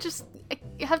anymore. We just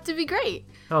have to be great.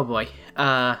 Oh boy.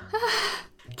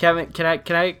 Kevin, can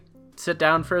I sit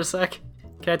down for a sec?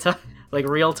 Can I talk, like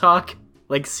real talk?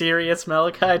 Like serious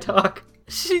Malachi talk?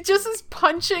 She just is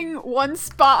punching one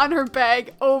spot on her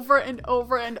bag over and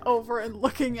over and over and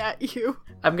looking at you.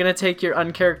 I'm gonna take your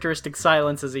uncharacteristic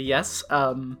silence as a yes.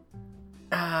 Can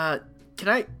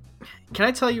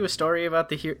I tell you a story about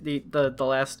the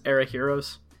last era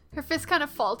heroes? Her fist kind of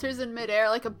falters in midair,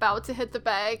 like about to hit the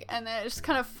bag, and then it just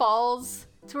kind of falls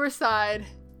to her side.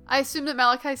 I assume that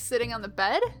Malachi's sitting on the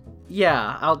bed?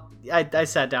 Yeah, I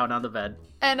sat down on the bed.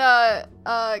 And,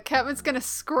 Catman's gonna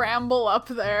scramble up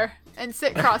there and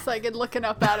sit cross-legged looking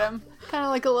up at him. Kind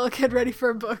of like a little kid ready for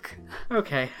a book.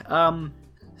 Okay,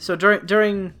 so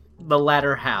during the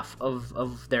latter half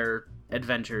of their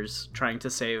adventures trying to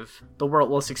save the world,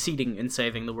 well, succeeding in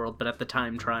saving the world, but at the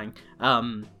time trying,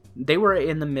 they were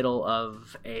in the middle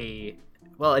of a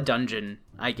dungeon,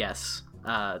 I guess.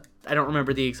 I don't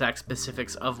remember the exact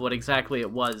specifics of what exactly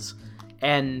it was,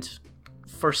 and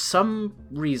for some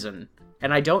reason,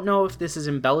 and I don't know if this is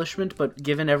embellishment, but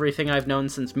given everything I've known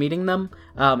since meeting them,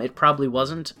 it probably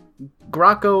wasn't.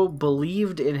 Graco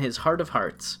believed in his heart of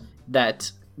hearts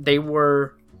that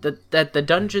that the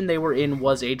dungeon they were in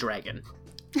was a dragon.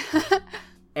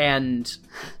 And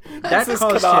that This is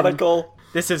caused canonical.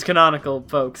 This is canonical,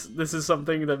 folks. This is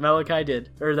something that Malachi did,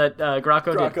 or that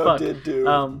Graco did. Graco Fuck. did do.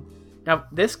 Now,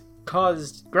 this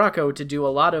caused Graco to do a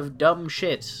lot of dumb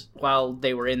shit while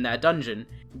they were in that dungeon,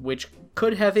 which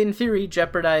could have, in theory,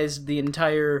 jeopardized the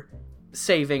entire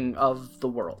saving of the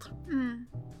world.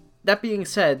 That being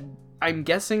said, I'm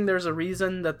guessing there's a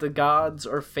reason that the gods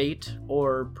or fate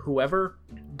or whoever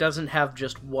doesn't have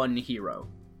just one hero.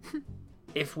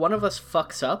 if one of us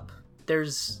fucks up,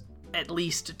 there's at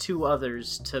least 2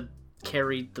 others to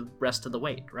carry the rest of the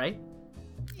weight, right?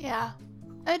 Yeah.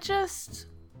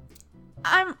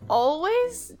 I'm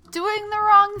always doing the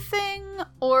wrong thing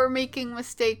or making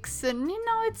mistakes, and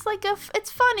it's like it's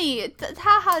funny,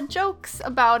 haha, jokes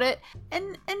about it,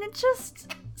 and it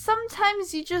just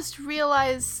sometimes you just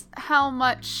realize how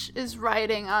much is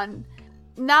riding on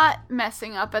not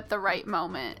messing up at the right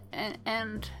moment,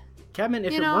 and Catman,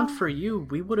 if it weren't for you,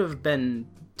 we would have been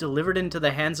delivered into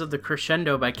the hands of the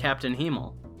Crescendo by Captain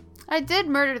Himmel. I did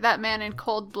murder that man in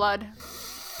cold blood.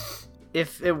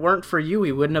 If it weren't for you,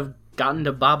 we wouldn't have gotten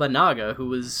to Baba Naga, who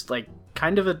was, like,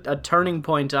 kind of a turning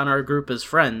point on our group as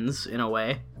friends, in a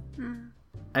way.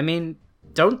 I mean,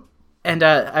 don't... And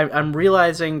I'm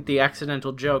realizing the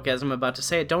accidental joke as I'm about to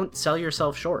say it. Don't sell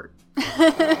yourself short.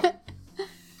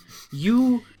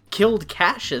 You killed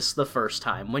Cassius the first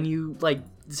time when you, like,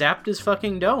 zapped his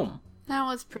fucking dome. That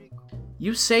was pretty cool.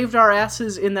 You saved our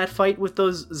asses in that fight with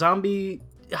those zombie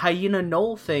hyena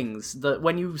knoll things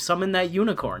when you summoned that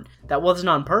unicorn. That wasn't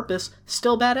on purpose.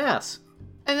 Still badass.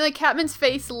 And then Catman's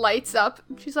face lights up.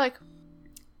 She's like,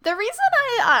 the reason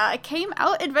I came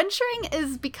out adventuring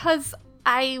is because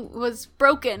I was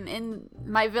broken in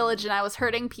my village and I was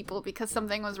hurting people because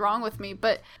something was wrong with me.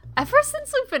 But ever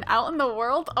since we've been out in the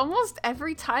world, almost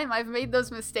every time I've made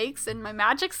those mistakes and my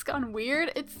magic's gone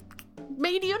weird, it's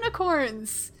made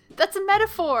unicorns. That's a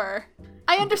metaphor.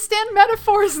 I understand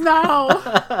metaphors now.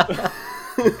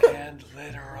 And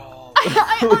literal.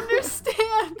 I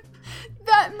understand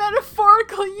that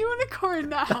metaphorical unicorn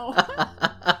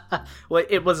now. Well,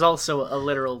 it was also a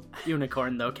literal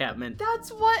unicorn, though, Catman.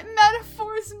 That's what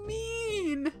metaphors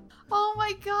mean. Oh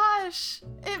my gosh.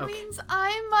 It means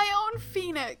I'm my own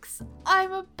phoenix.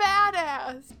 I'm a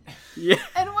badass. Yeah.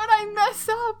 And when I mess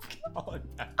up,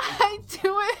 I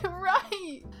do it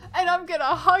right. And I'm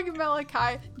gonna hug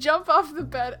Malachi, jump off the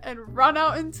bed, and run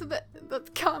out into the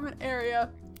common area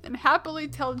and happily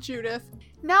tell Judith,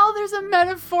 now there's a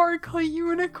metaphorical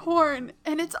unicorn,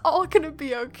 and it's all gonna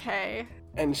be okay.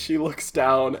 And she looks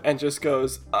down and just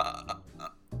goes,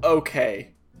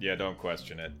 okay. Yeah, don't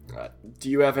question it. Do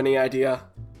you have any idea?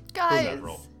 Guys,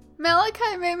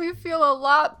 Malachi made me feel a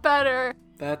lot better.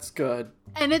 That's good.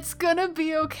 And it's gonna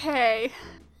be okay.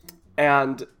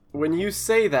 And when you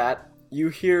say that, you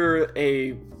hear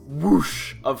a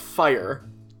whoosh of fire.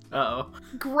 Uh-oh.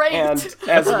 Great. And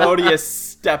Asmodeus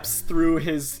steps through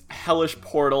his hellish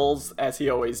portals, as he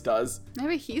always does.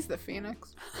 Maybe he's the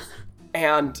phoenix.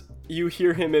 And you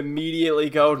hear him immediately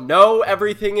go, no,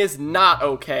 everything is not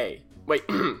okay. Wait,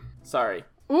 sorry.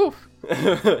 Oof.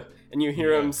 And you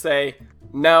hear him say,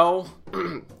 no.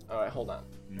 Alright, hold on.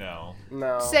 No.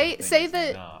 Say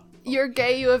that you're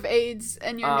gay, you have AIDS,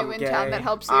 and you're new in town. That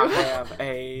helps you. I have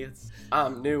AIDS.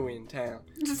 I'm new in town.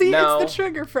 See, no. It's the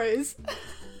trigger phrase.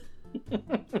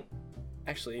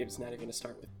 Actually, it's not even gonna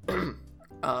start with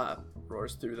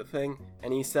roars through the thing,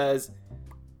 and he says,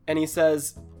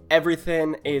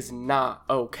 everything is not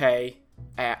okay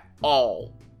at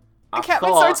all.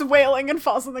 Catman starts wailing and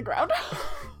falls on the ground.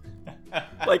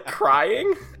 Like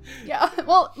crying? Yeah,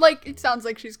 well, like, it sounds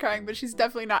like she's crying, but she's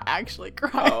definitely not actually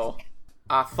crying. Oh,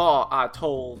 I thought I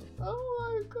told Oh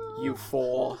my god. you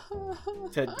four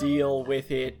to deal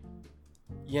with it,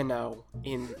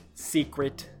 in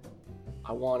secret.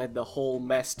 I wanted the whole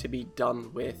mess to be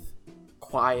done with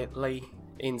quietly.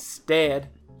 Instead,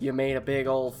 you made a big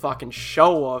old fucking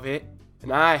show of it,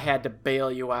 and I had to bail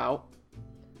you out.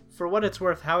 For what it's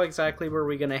worth, how exactly were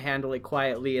we going to handle it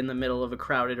quietly in the middle of a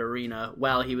crowded arena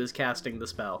while he was casting the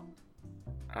spell?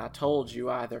 I told you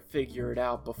either figure it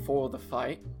out before the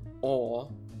fight, or,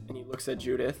 and he looks at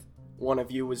Judith, one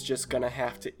of you was just gonna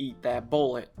have to eat that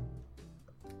bullet.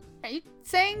 Are you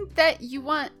saying that you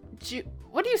want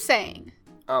what are you saying?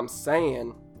 I'm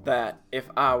saying that if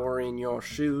I were in your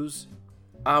shoes,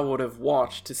 I would have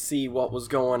watched to see what was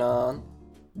going on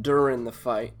during the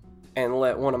fight and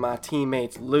let one of my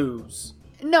teammates lose.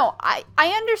 No, I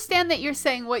understand that you're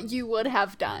saying what you would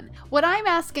have done. What I'm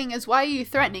asking is, why are you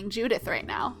threatening Judith right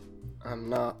now? I'm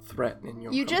not threatening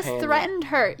your You just companion. threatened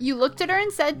her. You looked at her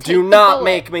and said, Do not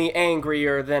make me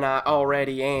angrier than I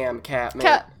already am,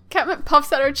 Catman. Catman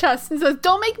puffs at her chest and says,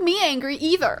 don't make me angry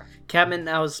either. Catman,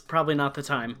 that was probably not the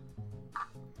time.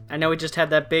 I know we just had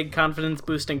that big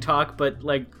confidence-boosting talk, but,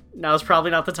 now's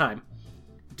probably not the time.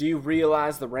 Do you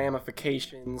realize the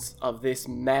ramifications of this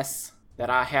mess that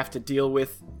I have to deal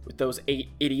with those 8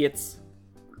 idiots?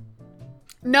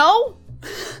 No?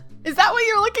 Is that what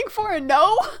you're looking for, a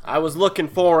no? I was looking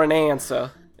for an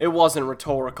answer. It wasn't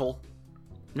rhetorical.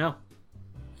 No.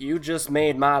 You just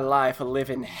made my life a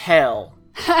living hell.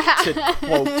 To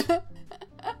quote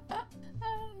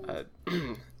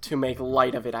to make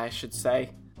light of it, I should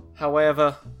say.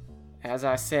 However, as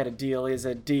I said, a deal is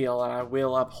a deal, and I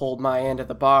will uphold my end of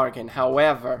the bargain.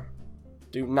 However,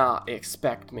 do not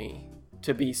expect me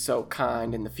to be so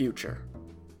kind in the future.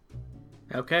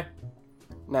 Okay.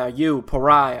 Now you,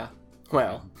 Pariah,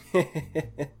 well,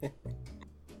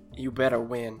 you better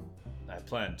win. I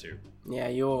plan to. Yeah,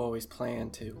 you always plan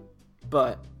to.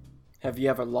 But, have you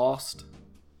ever lost?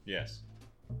 Yes.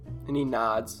 And he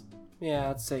nods. Yeah,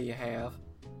 I'd say you have.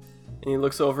 And he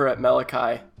looks over at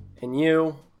Malachi. And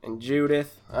you, and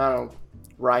Judith, I don't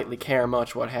rightly care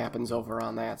much what happens over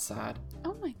on that side.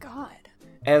 Oh my god.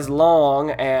 As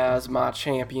long as my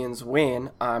champions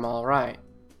win, I'm alright.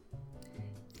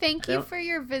 Thank you for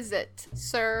your visit,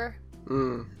 sir.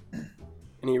 And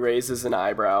he raises an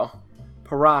eyebrow.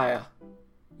 Pariah,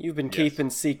 you've been keeping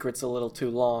secrets a little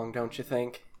too long, don't you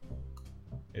think?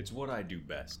 It's what I do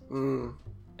best. And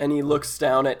he looks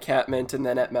down at Catmint and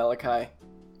then at Malachi.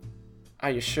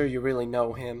 Are you sure you really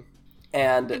know him?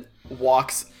 And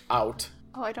walks out.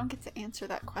 Oh, I don't get to answer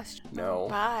that question. No.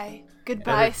 Bye.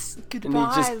 Goodbye. Goodbye. And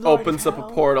he just Lord opens up a Hell.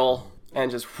 portal and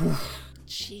just...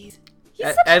 Jeez.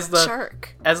 He's such a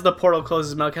jerk. As the portal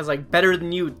closes, Malachi's like, better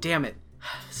than you, damn it.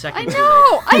 Second too late.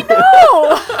 I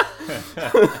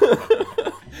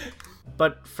know!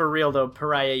 But for real though,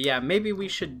 Pariah, yeah, maybe we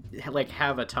should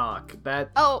have a talk.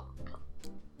 Oh,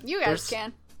 you guys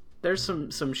can. There's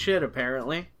some shit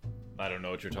apparently. I don't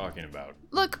know what you're talking about.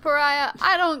 Look, Pariah,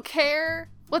 I don't care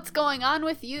what's going on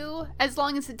with you as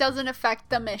long as it doesn't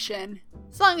affect the mission.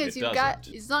 As long as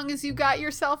you got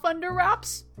yourself under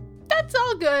wraps, that's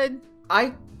all good.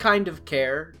 I kind of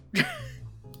care. Here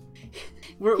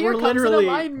we're comes literally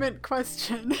an alignment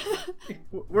question.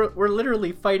 we're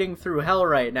literally fighting through hell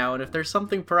right now, and if there's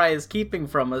something Pariah is keeping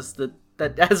from us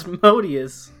that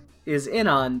Asmodeus is in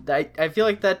on, I feel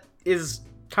like that is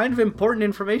kind of important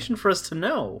information for us to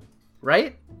know,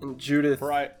 right? And Judith...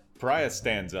 Pariah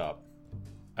stands up.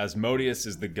 Asmodeus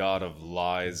is the god of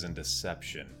lies and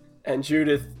deception. And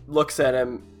Judith looks at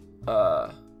him.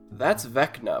 That's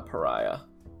Vecna, Pariah.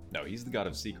 No, he's the god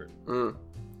of secret.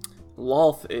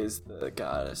 Lolth is the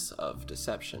goddess of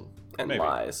deception and Maybe.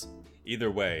 lies.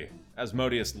 Either way,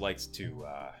 Asmodeus likes to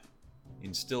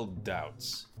instill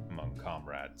doubts among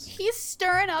comrades. He's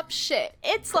stirring up shit.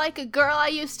 It's like a girl I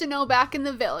used to know back in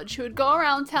the village who would go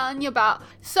around telling you about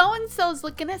so-and-so's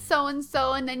looking at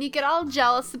so-and-so, and then you get all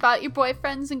jealous about your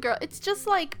boyfriends and girls. It's just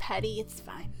like petty. It's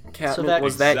fine. Catmint,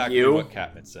 was exactly that you? What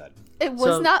Catmint said. It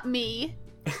was not me.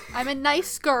 I'm a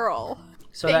nice girl.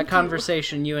 So Thank that you.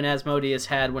 conversation you and Asmodeus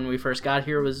had when we first got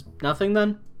here was nothing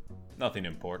then? Nothing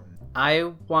important.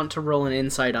 I want to roll an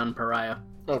insight on Pariah.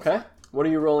 Okay. What are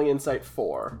you rolling insight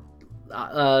for?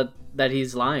 That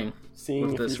he's lying. Seeing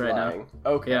with if this he's right lying.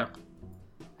 now. Okay. Yeah.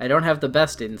 I don't have the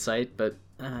best insight, but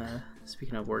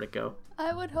speaking of, where'd it go?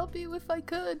 I would help you if I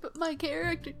could, but my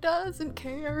character doesn't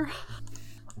care.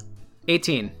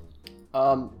 18.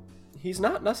 He's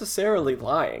not necessarily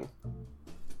lying.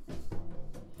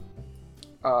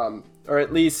 Or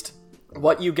at least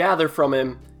what you gather from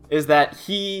him is that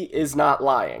he is not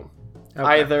lying.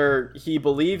 Okay. Either he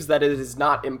believes that it is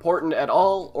not important at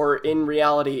all, or in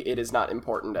reality it is not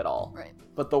important at all. Right.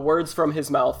 But the words from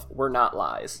his mouth were not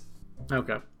lies.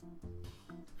 Okay.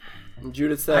 And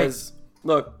Judith says,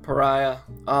 Look, Pariah,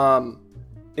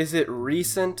 is it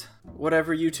recent,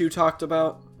 whatever you two talked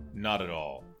about? Not at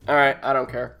all. Alright, I don't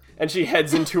care. And she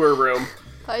heads into her room.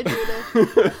 Bye,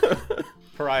 Judith.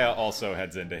 Pariah also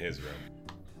heads into his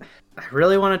room. I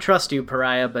really want to trust you,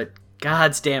 Pariah, but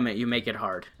gods damn it, you make it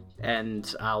hard.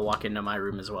 And I'll walk into my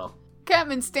room as well.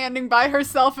 Catman's standing by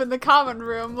herself in the common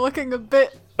room, looking a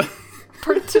bit...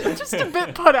 just a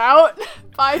bit put out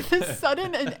by the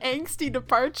sudden and angsty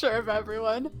departure of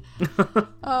everyone.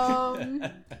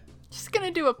 Just gonna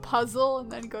do a puzzle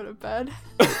and then go to bed.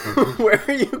 Where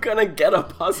are you gonna get a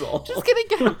puzzle? Just gonna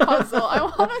get a puzzle.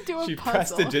 I wanna do a She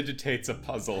puzzle. prestidigitates a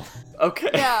puzzle.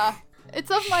 Okay. Yeah. It's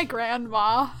of my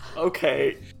grandma.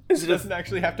 Okay. She doesn't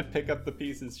actually have to pick up the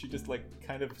pieces. She just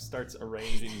kind of starts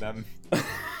arranging them.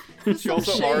 She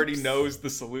also shapes. already knows the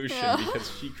solution Yeah.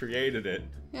 because she created it.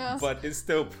 Yeah. But is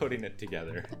still putting it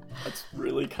together. That's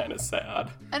really kind of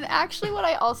sad. And actually what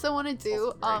I also want to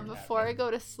do before I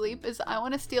go to sleep is I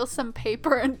want to steal some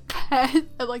paper and pen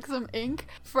and like some ink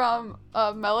from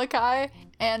Malachi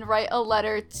and write a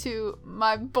letter to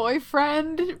my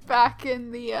boyfriend back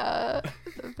in the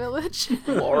village.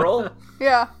 Laurel?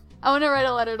 Yeah. I want to write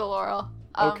a letter to Laurel.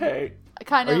 Okay.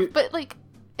 Kind Are of, you- but like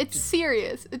it's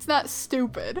serious. It's not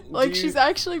stupid. Like you- she's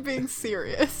actually being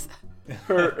serious.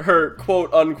 Her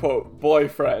quote unquote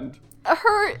boyfriend.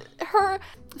 Her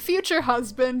future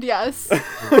husband, yes.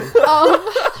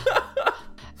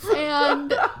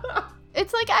 And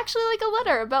it's like actually like a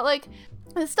letter about like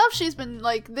the stuff she's been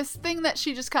like, this thing that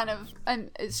she just kind of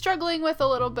is struggling with a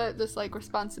little bit, this like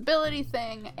responsibility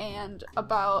thing, and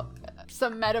about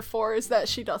some metaphors that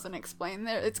she doesn't explain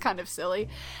there. It's kind of silly.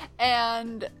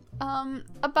 And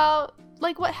about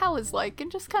like what hell is like, and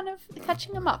just kind of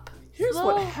catching him up. Here's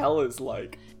what hell is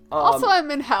like. Also, I'm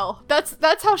in hell.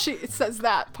 That's how she says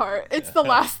that part. It's the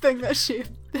last thing that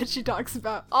she talks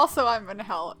about. Also, I'm in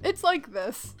hell. It's like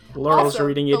this. Laurel's Also,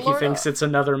 reading the it. He Lord thinks it's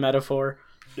another metaphor.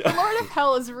 The Lord of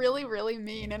Hell is really, really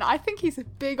mean, and I think he's a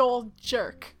big old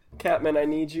jerk. Catman, I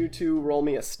need you to roll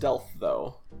me a stealth,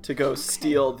 though, to go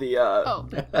steal the, Oh.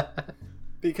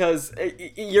 Because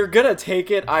you're gonna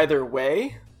take it either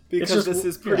way, because this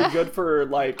is pretty good for,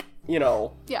 like, you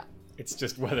know... Yeah. It's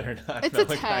just whether or not It's a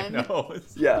Malachi 10.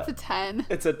 knows. Yeah. It's a 10.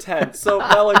 It's a 10. So,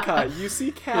 Malachi, you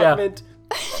see Catman...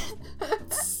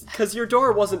 Because your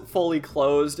door wasn't fully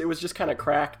closed, it was just kind of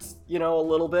cracked, you know, a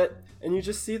little bit. And you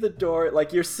just see the door,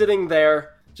 like, you're sitting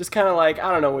there, just kind of like,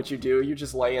 I don't know what you do. You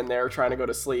just lay in there trying to go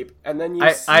to sleep. And then you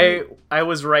see... I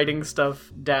was writing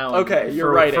stuff down. Okay,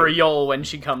 you're writing. For Yol when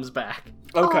she comes back.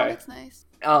 Okay. Oh, that's nice.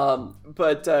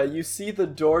 But you see the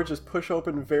door just push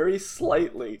open very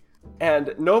slightly.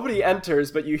 And nobody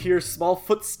enters, but you hear small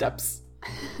footsteps.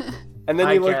 And then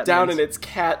Hi, you look Catmint. down and it's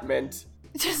Catmint.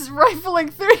 Just rifling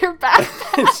through your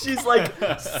backpack. And she's like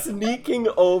sneaking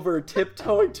over,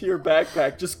 tiptoeing to your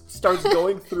backpack, just starts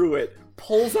going through it,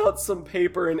 pulls out some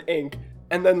paper and ink,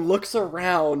 and then looks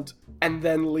around and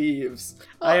then leaves.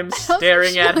 I am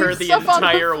staring at her the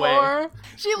entire way.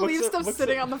 She leaves stuff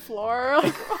sitting on the floor,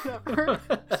 like whatever.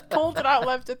 Just pulled it out,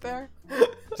 left it there.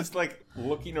 Just like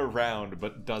looking around,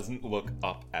 but doesn't look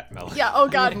up at Malachi. Yeah, oh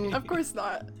god, of course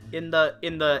not. In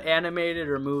the animated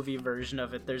or movie version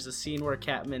of it, there's a scene where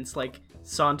Catman's like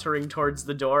sauntering towards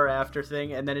the door after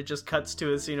thing, and then it just cuts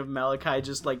to a scene of Malachi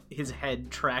just like his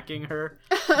head tracking her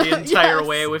the entire Yes.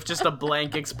 way with just a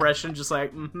blank expression, just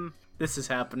like, this is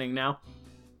happening now.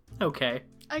 Okay.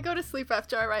 I go to sleep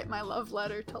after I write my love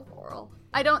letter to Laurel.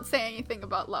 I don't say anything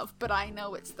about love, but I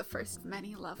know it's the first of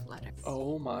many love letters.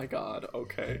 Oh my god,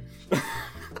 okay.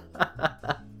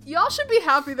 Y'all should be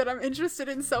happy that I'm interested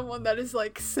in someone that is,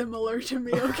 like, similar to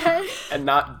me, okay? And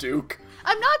not Duke.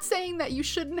 I'm not saying that you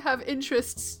shouldn't have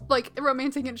interests, like,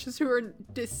 romantic interests who are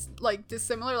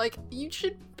dissimilar. Like, you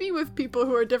should be with people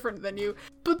who are different than you.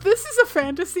 But this is a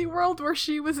fantasy world where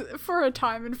she was, for a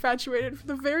time, infatuated with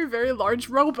a very, very large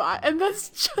robot, and that's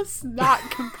just not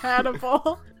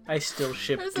compatible. I still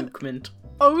ship There's an- Duke Mint.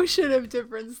 Ocean of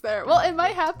difference there. Well, it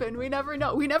might happen. We never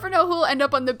know. We never know who'll end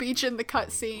up on the beach in the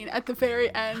cutscene at the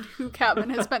very end, who Catman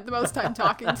has spent the most time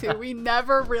talking to. We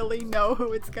never really know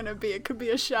who it's gonna be. It could be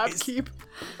a shopkeep.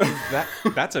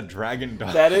 That's a Dragon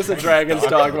Dog. That is a Dragon's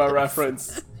Dogma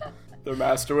reference. The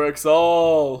masterworks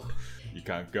all. You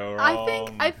can't go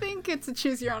wrong. I think it's a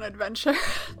choose your own adventure.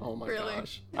 Oh my Really.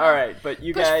 gosh. Alright, but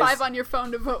you Push guys... 5 on your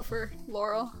phone to vote for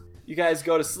Laurel. You guys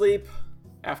go to sleep.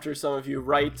 After some of you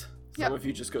write, some Yep. of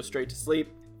you just go straight to sleep.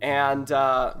 And,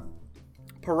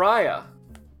 Pariah,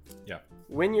 Yeah.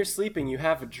 when you're sleeping, you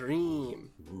have a dream.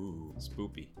 Ooh,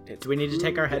 spoopy. It's Do we need to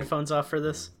take our Prudence. headphones off for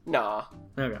this? Nah.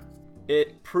 Okay.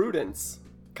 Prudence.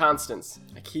 Constance.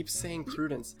 I keep saying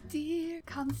Prudence. Dear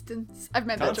Constance. I've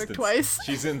made that joke Constance. twice.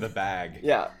 She's in the bag.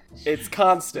 Yeah, it's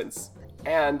Constance.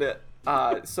 And,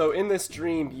 so in this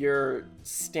dream, you're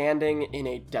standing in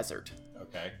a desert.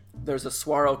 Okay. There's a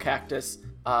saguaro cactus,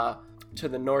 to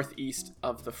the northeast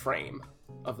of the frame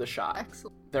of the shot.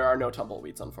 Excellent. There are no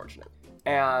tumbleweeds, unfortunately.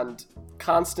 And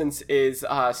Constance is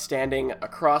standing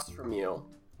across from you,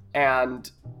 and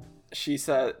she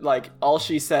said, like, all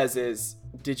she says is,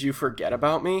 "Did you forget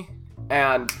about me?"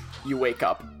 And you wake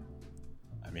up.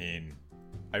 I mean,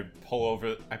 I pull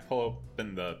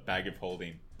open the bag of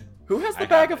holding. Who has the I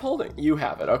bag have of it. holding? You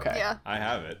have it, okay. Yeah. I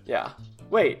have it. Yeah.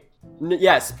 Wait.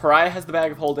 Yes, Pariah has the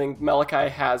bag of holding, Malachi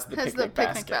has the Has picnic the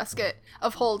picnic basket. basket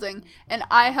of holding, and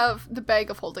I have the bag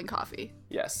of holding coffee.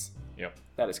 Yes, Yep.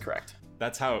 that is correct.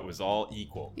 That's how it was all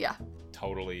equal. Yeah.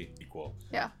 Totally equal.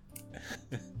 Yeah.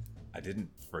 I didn't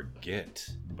forget,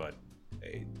 but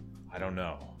I don't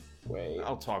know. Wait.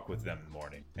 I'll talk with them in the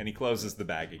morning. And he closes the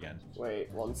bag again.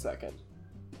 Wait, 1 second.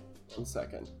 1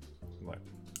 second. What?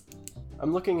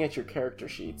 I'm looking at your character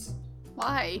sheets.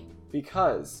 Why?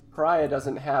 Because Pariah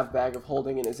doesn't have bag of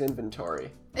holding in his inventory.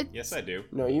 Yes, I do.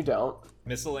 No, you don't.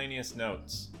 Miscellaneous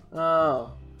notes.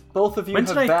 Oh. Both of you When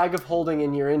have did I- bag of holding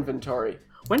in your inventory.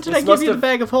 When did This I give must you the have-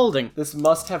 bag of holding? This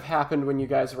must have happened when you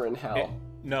guys were in hell.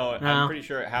 No, No. I'm pretty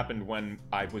sure it happened when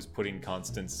I was putting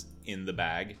Constance in the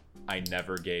bag. I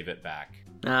never gave it back.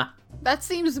 Nah. That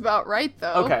seems about right,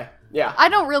 though. Okay, yeah. I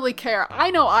don't really care. I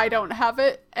know I don't have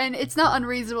it, and it's not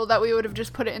unreasonable that we would have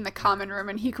just put it in the common room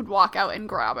and he could walk out and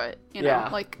grab it. You know, Yeah.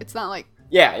 like it's not like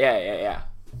Yeah.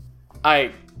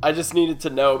 I just needed to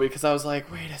know because I was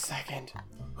like, wait a second.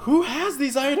 Who has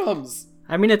these items?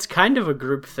 I mean, it's kind of a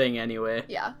group thing anyway.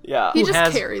 yeah. Yeah. He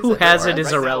just carries who it. has more. it is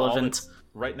Right now, irrelevant.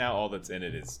 Right now, all that's in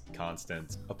it is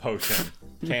Constance, a potion,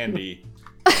 candy,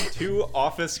 2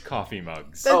 office coffee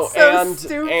mugs. That's so and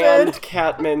stupid.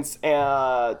 Catmin's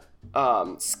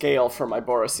scale for my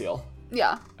Borosil.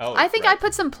 Yeah. Oh, I think right. I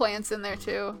put some plants in there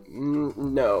too.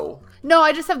 No. No,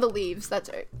 I just have the leaves. That's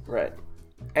right. Right.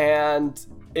 And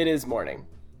it is morning.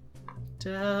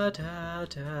 Da, da,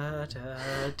 da,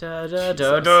 da, da, da,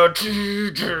 da, da.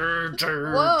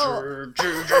 Whoa.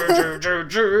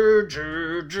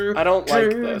 I don't like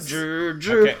this.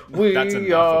 Okay, We that's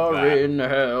enough are of that. in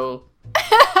hell.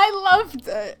 I loved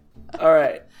it. All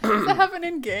right. Does that happen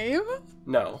in game?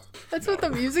 No. That's what the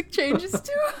music changes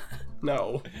to?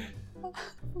 No.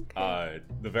 The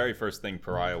very first thing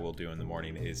Pariah will do in the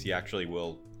morning is he actually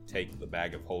will take the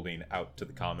bag of holding out to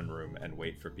the common room and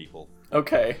wait for people.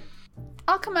 Okay.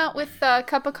 I'll come out with a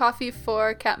cup of coffee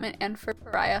for Catmint and for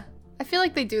Pariah. I feel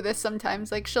like they do this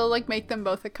sometimes. Like, she'll, like, make them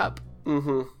both a cup.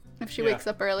 Mm-hmm. If she Yeah. wakes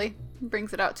up early and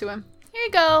brings it out to him. Here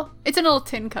you go. It's an old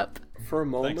tin cup. For a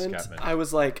moment, Catman. I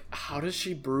was like, how does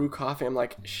she brew coffee? I'm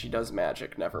like, she does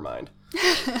magic. Never mind.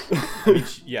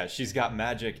 Yeah, she's got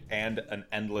magic and an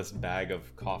endless bag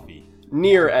of coffee.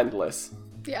 Near endless.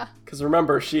 Yeah. Because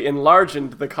remember, she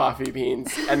enlarged the coffee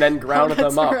beans and then ground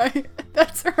That's them up. right.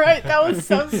 That's right. That was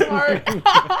so smart.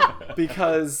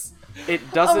 Because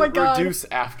it doesn't my God. reduce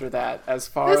after that, as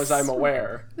far This- as I'm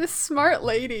aware. This smart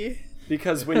lady.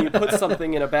 Because when you put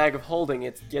something in a bag of holding,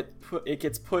 it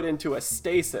gets put into a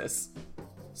stasis.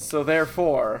 So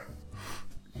therefore,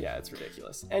 yeah, it's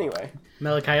ridiculous. Anyway,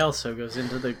 Malachi also goes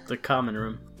into the common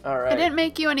room. all I right. didn't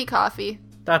make you any coffee.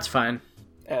 That's fine.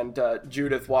 And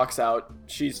Judith walks out.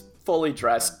 She's fully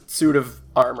dressed, suit of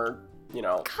armor. You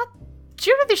know, God,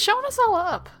 Judith is showing us all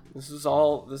up.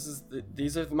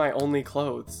 these are my only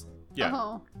clothes. Yeah.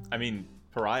 Oh. I mean,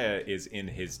 Pariah is in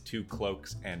his 2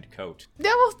 cloaks and coat.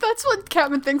 Yeah, well, that's what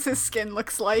Catman thinks his skin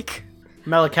looks like.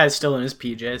 Malachi's still in his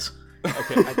PJs.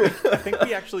 Okay, I think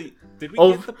we actually... Did we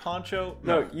Oh. get the poncho?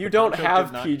 No, you the don't poncho have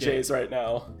did not PJs get- right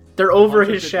now. They're over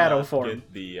poncho his did shadow not form.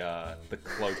 get the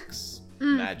cloak's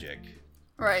magic.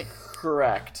 Right.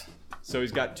 Correct. So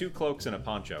he's got 2 cloaks and a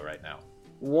poncho right now.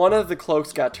 One of the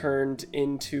cloaks got turned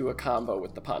into a combo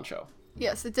with the poncho.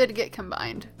 Yes, it did get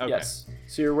combined. Okay. Yes.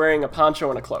 So you're wearing a poncho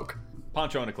and a cloak,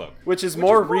 Poncho and a cloak. which is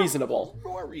more reasonable.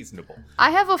 More reasonable. I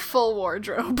have a full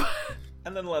wardrobe.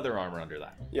 And then leather armor under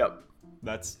that. Yep.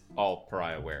 That's all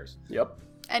Pariah wears. Yep.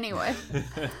 Anyway.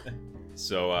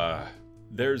 So,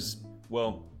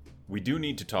 we do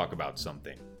need to talk about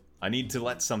something. I need to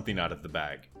let something out of the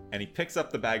bag. And he picks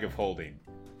up the bag of holding.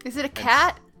 Is it a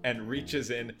cat? And reaches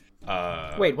in,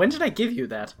 Wait, when did I give you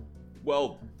that?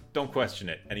 well, don't question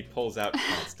it. And he pulls out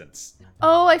Constance.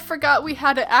 Oh, I forgot we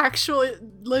had an actual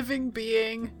living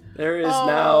being. There is Oh.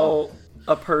 now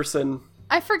a person.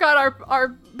 I forgot our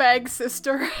bag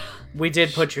sister. We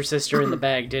did put your sister in the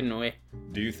bag, didn't we?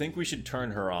 Do you think we should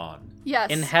turn her on? Yes.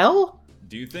 In hell?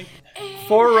 Do you think...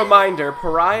 For a reminder,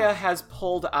 Pariah has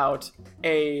pulled out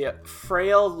a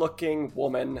frail-looking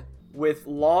woman with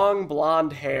long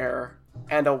blonde hair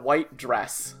and a white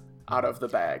dress out of the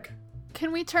bag.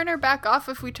 Can we turn her back off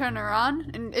if we turn her on?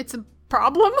 And it's a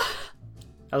problem?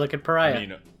 I look at Pariah. I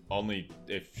mean, only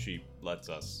if she lets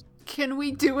us. Can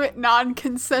we do it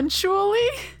non-consensually?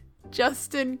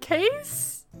 Just in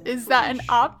case? Is that an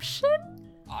option?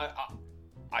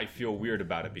 I feel weird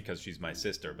about it because she's my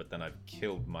sister, but then I've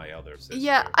killed my other sister.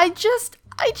 Yeah, I just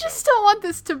don't want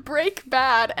this to break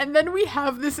bad, and then we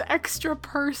have this extra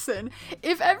person.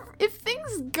 If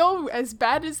things go as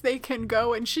bad as they can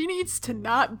go, and she needs to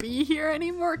not be here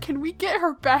anymore, can we get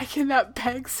her back in that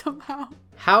bag somehow?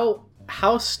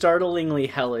 How startlingly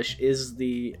hellish is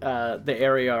the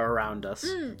area around us?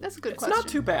 That's a good It's question. not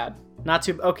too bad. Not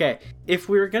too okay. If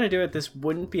we were gonna do it, this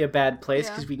wouldn't be a bad place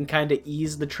Yeah. because we can kind of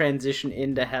ease the transition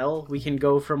into hell. We can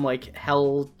go from like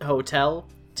Hell Hotel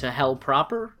to Hell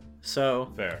proper.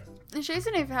 So Fair. And she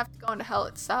doesn't even have to go into hell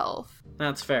itself.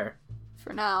 that's fair.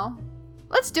 For now.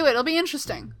 Let's do it. It'll be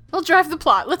interesting. We'll drive the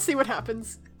plot. Let's see what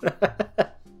happens.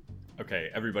 Okay,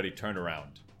 everybody turn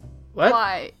around. What?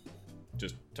 Why?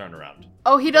 Just turn around.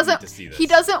 Oh, he doesn't. to see this. He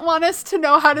doesn't want us to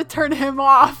know how to turn him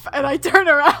off, and I turn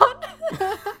around.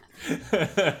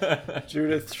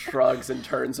 Judith shrugs and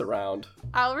turns around.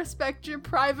 I'll respect your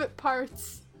private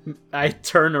parts. I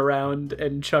turn around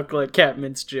and chuckle at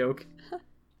Catmin's joke.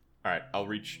 All right, I'll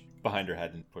reach behind her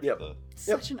head and push Yep. the.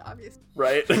 Such an obvious.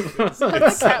 Right? It's Not such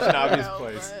that an Cat would obvious know,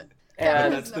 place. but And Cat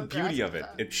And has that's the no beauty grasp of it.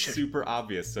 that. It's super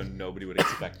obvious, so nobody would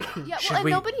expect it. Yeah, Should well, and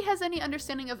we- nobody has any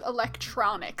understanding of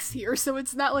electronics here, so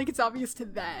it's not like it's obvious to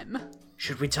them.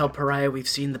 Should we tell Pariah we've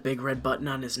seen the big red button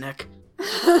on his neck?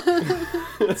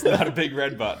 It's not a big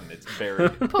red button. It's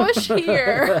buried. Push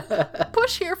here.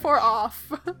 Push here for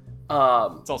off.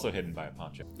 It's also hidden by a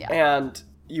poncho. And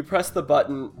you press the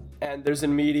button, and there's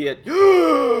an immediate,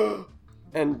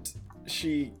 and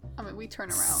she I mean, we turn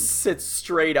around. sits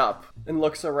straight up and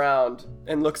looks around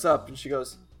and looks up, and she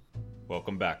goes,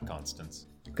 Welcome back, Constance.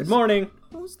 Good morning.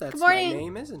 "Oh, that's Good my morning.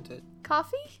 name, isn't it?"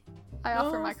 Coffee? I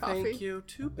offer "Oh, my coffee. Thank you.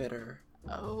 Too bitter."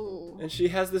 Oh. And she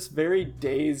has this very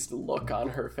dazed look on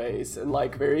her face and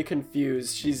like very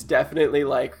confused. She's definitely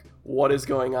like, "What is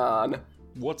going on?"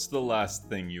 What's the last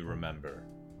thing you remember?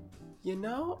 You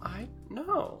know, I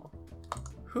know.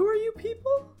 Who are you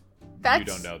people? That's, You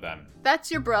don't know them. That's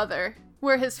your brother.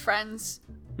 We're his friends.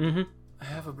 Mm-hmm. I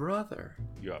have a brother.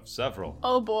 You have several.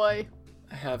 Oh boy.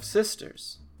 I have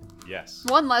sisters. Yes.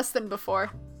 One less than before.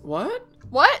 What?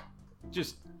 What?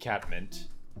 Just Catmint.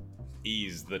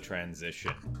 Ease the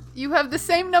transition. You have the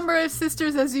same number of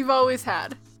sisters as you've always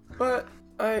had. But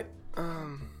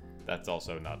That's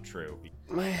also not true.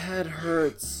 my head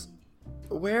hurts.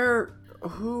 Where?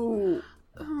 Who?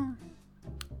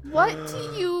 What do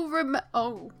you remember?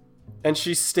 Oh. And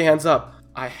she stands up.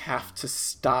 I have to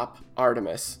stop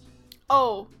Artemis.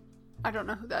 Oh. I don't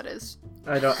know who that is.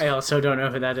 I also don't know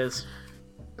who that is.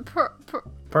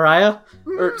 Pariah?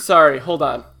 Sorry, hold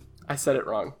on. I said it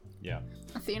wrong. Yeah.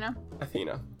 Athena.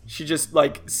 Athena. She just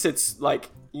like sits like,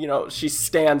 she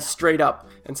stands straight up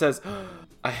and says,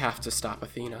 I have to stop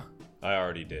Athena. I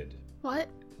already did. What?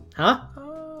 Huh?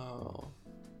 Oh.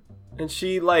 And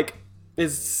she like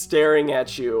is staring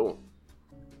at you.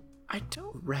 I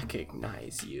don't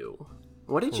recognize you.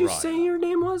 What did you Pariah. say your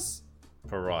name was?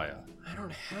 Pariah. I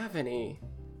don't have any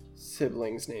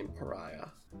siblings named Pariah.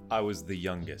 I was the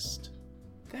youngest.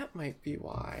 That might be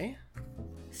why.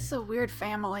 This is a weird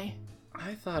family.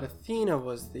 I thought Athena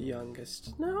was the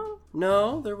youngest.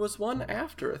 No, there was one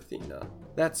after Athena.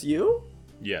 That's you?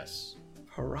 Yes.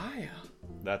 Pariah.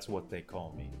 That's what they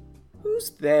call me. Who's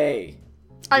they?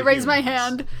 I The raise my humans.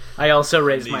 hand. I also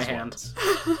raised my These hand.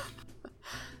 ones.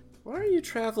 Why are you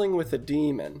traveling with a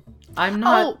demon? I'm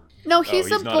not. Oh, no, he's,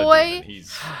 he's a not boy. demon.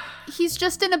 He's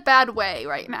just in a bad way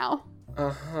right now.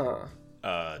 Uh-huh.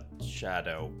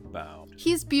 Shadow bound.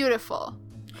 He's beautiful.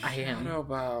 I am.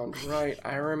 Shadowbound, right,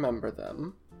 I remember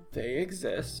them. They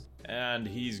exist. And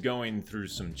he's going through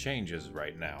some changes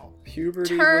right now.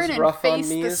 Puberty Turn was and rough on face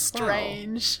me the as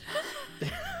strange.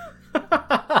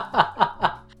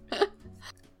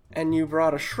 And you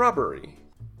brought a shrubbery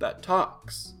that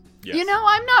talks. Yes. You know,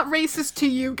 I'm not racist to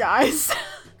you guys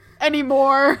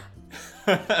anymore.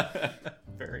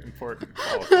 Very important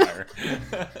qualifier.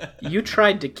 You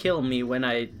tried to kill me when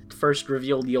I first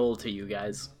revealed Yol to you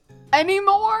guys.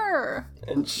 Anymore.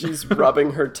 And she's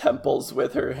rubbing her temples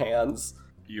with her hands.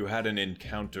 You had an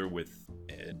encounter with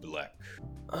Ed Black.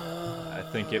 I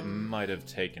think it might have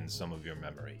taken some of your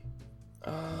memory.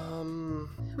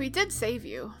 We did save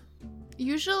you.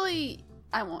 Usually,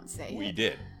 I won't say We it.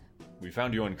 did. We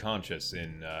found you unconscious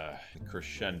in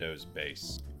Crescendo's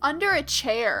base. Under a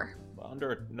chair.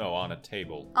 On a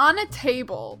table. On a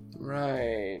table.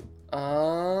 Right.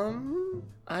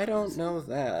 I don't know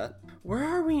that. Where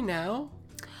are we now?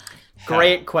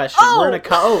 Great question. Oh! We're in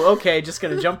a okay, just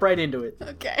gonna jump right into it.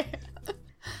 Okay.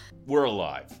 We're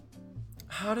alive.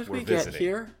 How did We're we get visiting.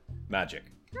 here? Magic.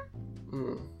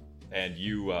 And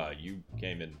you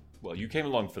came in. Well, you came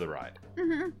along for the ride.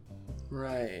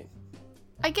 Right.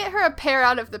 I get her a pear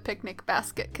out of the picnic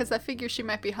basket because I figure she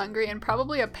might be hungry, and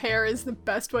probably a pear is the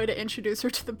best way to introduce her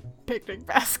to the picnic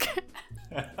basket.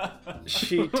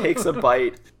 She takes a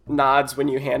bite, nods when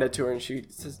you hand it to her, and she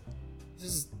says, "This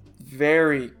is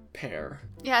very pear.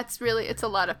 Yeah, it's a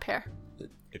lot of pear.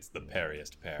 It's the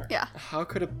peariest pear. Yeah. How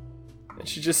could a..." And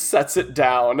she just sets it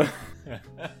down.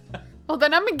 Well,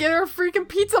 then I'm gonna get her a freaking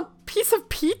piece of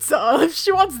pizza. If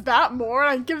she wants that more,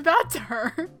 I'd give that to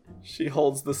her. She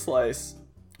holds the slice,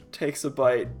 takes a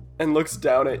bite, and looks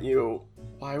down at you.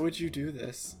 Why would you do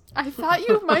this? I thought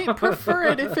you might prefer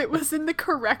it if it was in the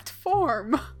correct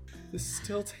form. This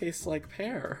still tastes like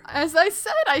pear. As I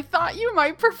said, I thought you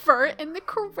might prefer it in the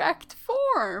correct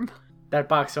form. That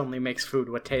box only makes food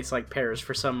what tastes like pears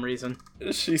for some reason.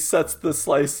 She sets the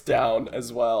slice down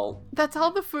as well. That's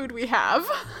all the food we have.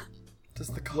 Does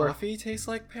the coffee taste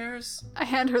like pears? I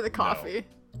hand her the coffee.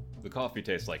 The coffee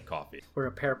tastes like coffee. We're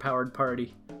a pear-powered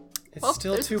party. It's Well,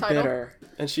 still there's too the title. bitter.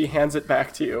 And she hands it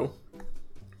back to you.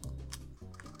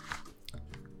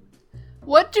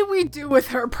 What do we do with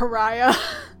her, Pariah?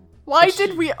 Why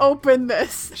did we open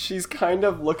this? She's kind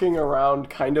of looking around,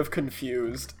 kind of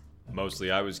confused.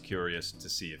 Mostly I was curious to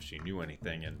see if she knew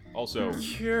anything, and also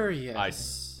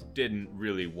Curious. I didn't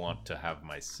really want to have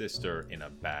my sister in a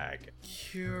bag.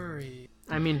 Curious.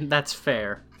 I mean, that's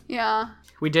fair. Yeah.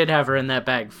 We did have her in that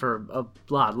bag for a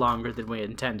lot longer than we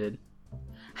intended.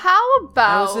 How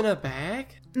about... I was in a bag?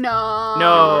 No.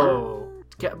 No.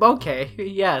 Okay,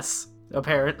 yes,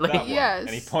 apparently. That one. Yes. And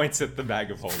he points at the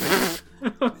bag of holding.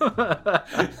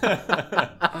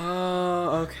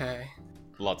 Oh, okay.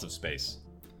 Lots of space.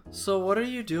 So what are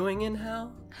you doing in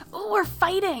hell? Oh, we're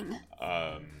fighting.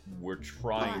 We're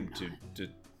trying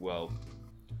well,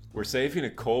 we're saving a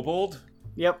kobold.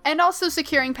 Yep. And also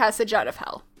securing passage out of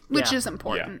hell, which Yeah. is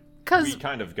important. We Because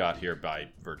kind of got here by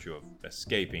virtue of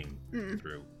escaping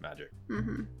through magic.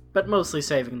 But mostly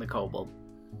saving the kobold.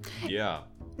 Yeah.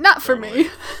 not for Totally. me.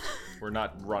 We're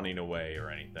not running away or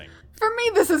anything. For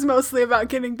me, this is mostly about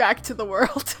getting back to the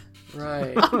world.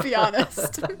 Right. I'll be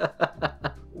honest.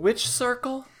 Which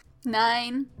circle?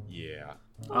 9. Yeah.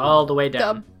 All the way The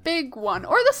down. big one.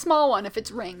 Or the small one if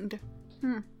it's ringed.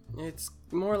 It's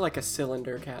more like a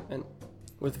cylinder, Catman,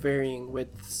 with varying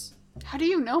widths. How do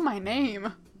you know my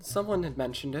name? Someone had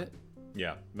mentioned it.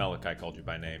 Yeah. Malachi called you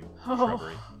by name. Oh.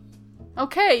 Shrubbery.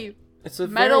 Okay. It's a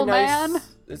Metal very nice, man?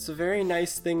 It's a very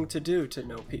nice thing to do to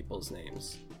know people's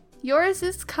names. Yours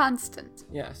is Constant.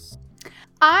 Yes.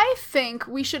 I think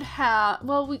we should have...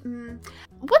 Well,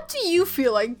 what do you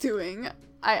feel like doing?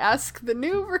 I ask the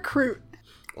new recruit.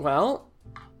 Well,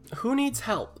 who needs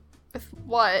help? With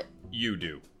what? You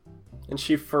do. And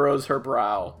she furrows her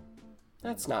brow.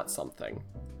 That's not something.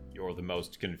 You're the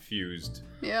most confused.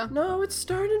 Yeah. No, it's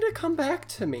starting to come back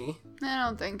to me. I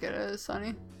don't think it is,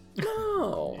 honey.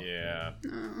 No. Yeah.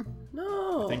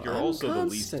 No. I think you're I'm also the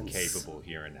least Constance. capable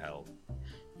here in hell.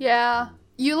 Yeah.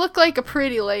 You look like a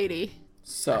pretty lady.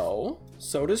 So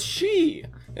does she.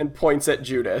 And points at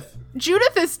Judith.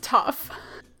 Judith is tough.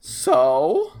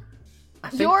 So? I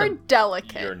think You're the,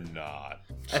 delicate. You're not.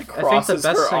 I think the crosses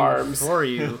best her thing arms. for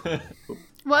you...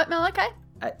 What, Malachi?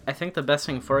 I think the best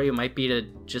thing for you might be to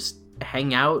just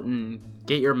hang out and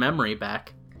get your memory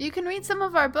back. You can read some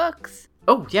of our books.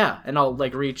 Oh, yeah, and I'll,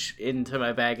 reach into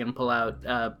my bag and pull out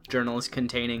journals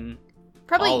containing...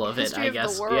 Probably all of it, history I of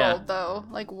guess, the world, yeah. though.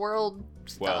 Like, world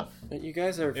Well, stuff. But you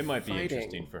guys are it might be fighting.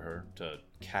 interesting for her to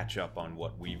catch up on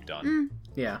what we've done.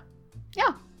 Yeah.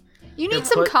 Yeah. You Here, need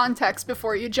some put- context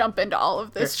before you jump into all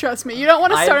of this, trust me. You don't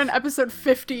want to start I've- in episode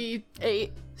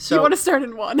 58. So- You want to start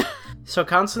in 1. So,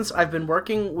 Constance, I've been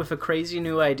working with a crazy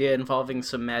new idea involving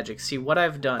some magic. See, what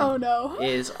I've done Oh, no.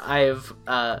 is I've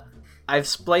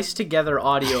spliced together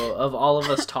audio of all of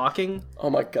us talking Oh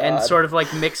my god. and sort of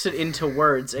mixed it into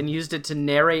words and used it to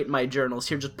narrate my journals.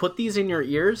 Here, just put these in your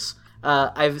ears.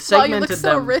 I've Wow, you segmented look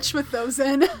so them. rich with those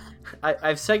in.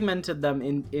 I've segmented them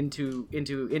into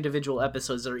individual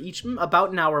episodes that are each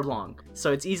about an hour long,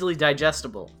 so it's easily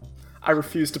digestible. I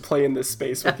refuse to play in this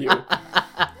space with you.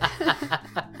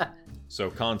 So,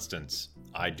 Constance,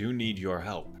 I do need your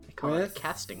help. I call it With- a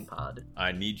casting pod.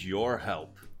 I need your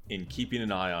help in keeping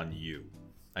an eye on you.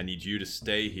 I need you to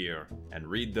stay here and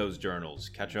read those journals,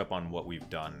 catch up on what we've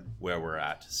done, where we're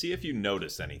at, see if you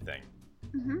notice anything.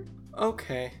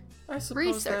 Okay. I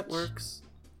suppose that Research. works.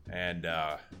 And,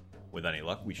 with any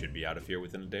luck, we should be out of here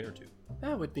within a day or two.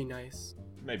 That would be nice.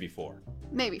 Maybe 4.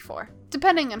 Maybe 4.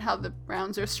 Depending on how the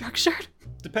rounds are structured.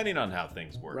 Depending on how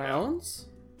things work out. Rounds?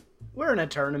 We're in a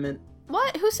tournament.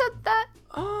 What? Who said that?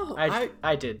 Oh,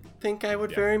 I did. think I would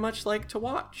Yeah. very much like to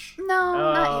watch. No,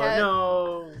 not yet.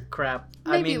 No, crap.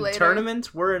 I Maybe mean, later.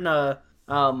 tournaments. We're in a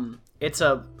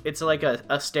It's like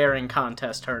a staring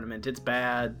contest tournament. It's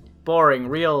bad, boring,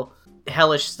 real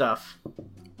hellish stuff.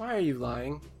 Why are you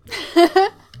lying?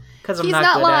 Because I'm He's not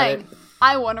not good lying. at it.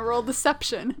 I want to roll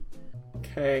deception.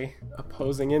 Okay,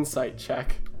 opposing insight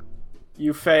check.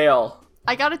 You fail.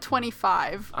 I got a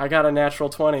 25. I got a natural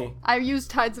 20. I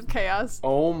used Tides of Chaos.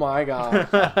 Oh my god.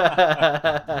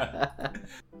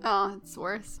 Oh, it's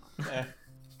worse. Eh.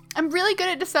 I'm really good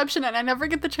at deception and I never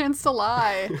get the chance to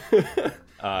lie.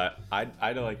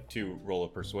 I'd like to roll a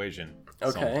persuasion.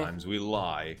 Okay. Sometimes we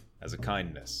lie as a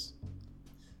kindness.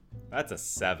 That's a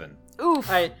 7. Oof.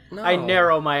 I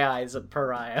narrow my eyes at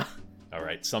Pariah.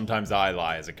 Alright, sometimes I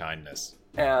lie as a kindness.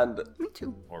 And, Me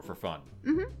too. Or for fun.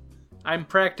 I'm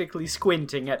practically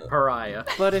squinting at Pariah.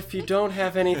 but if you don't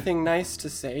have anything nice to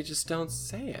say, just don't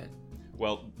say it.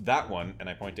 Well, that one, and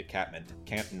I point at Catman,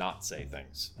 can't not say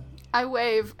things. I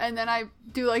wave and then I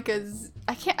do like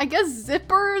I guess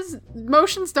zippers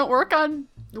motions don't work on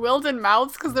Wilden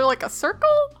mouths because they're like a circle.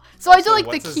 So I do Also, like the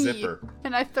what's a key zipper?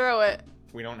 and I throw it.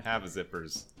 We don't have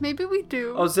zippers. Maybe we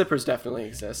do. Oh, zippers definitely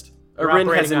exist. We're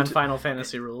operating on Final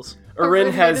Fantasy rules.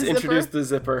 Arin has made a introduced the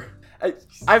zipper.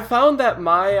 I've found that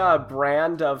my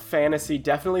brand of fantasy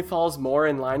definitely falls more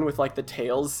in line with like the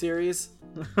Tales series.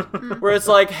 Where it's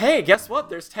like, hey, guess what?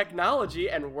 There's technology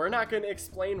and we're not going to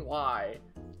explain why.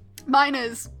 Mine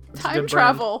is time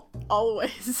travel,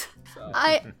 always. So.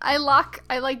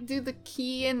 I do the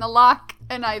key in the lock,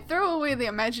 and I throw away the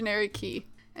imaginary key,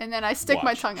 and then I stick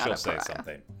my tongue out She'll at say Pariah.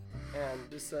 something.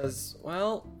 And just says,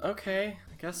 well, okay,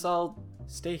 I guess I'll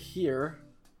stay here.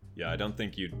 Yeah, I don't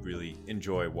think you'd really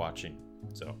enjoy watching,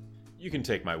 so you can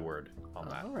take my word on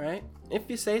that. All right, if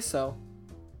you say so.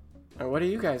 And what are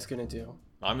you guys going to do?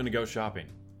 I'm gonna go shopping.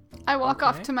 I walk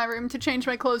off Okay. to my room to change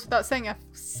my clothes without saying a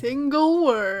single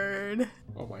word.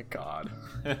 Oh my god.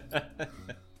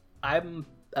 I'm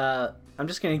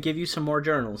just gonna give you some more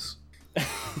journals.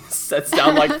 Sets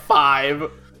down like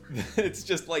 5. It's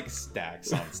just like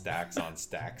stacks on stacks on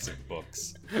stacks of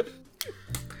books.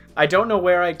 I don't know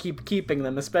where I keep keeping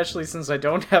them, especially since I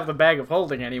don't have the bag of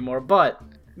holding anymore, but...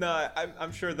 No,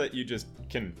 I'm sure that you just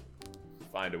can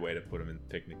find a way to put them in the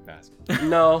picnic basket.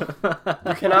 No,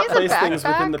 you cannot He has a place things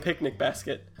within backpack. the picnic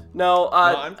basket. No,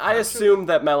 I'm I sure- assume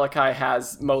that Malachi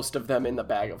has most of them in the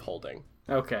bag of holding.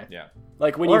 Okay. Yeah.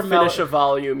 Like when Or you finish a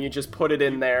volume, you just put it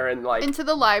in there and like Into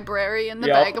the library in the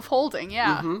Yep. bag of holding,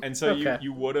 yeah. And so Okay.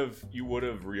 you would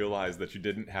have realized that you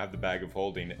didn't have the bag of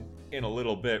holding in a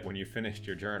little bit when you finished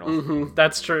your journal.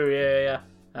 That's true, yeah.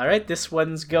 Alright, this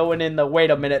one's going in the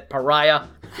wait a minute, Pariah.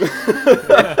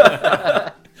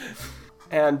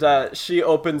 And she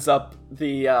opens up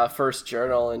the first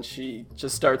journal and she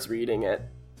just starts reading it.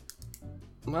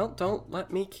 Well, don't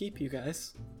let me keep you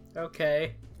guys.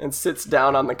 Okay. And sits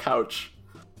down on the couch.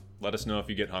 Let us know if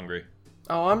you get hungry.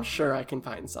 Oh, I'm sure I can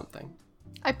find something.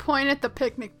 I point at the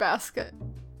picnic basket.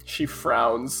 She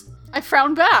frowns. I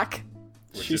frown back.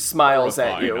 Which She is smiles at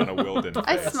horrifying you. on a Wilden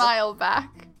I face. smile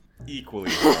back.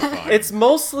 Equally horrifying. It's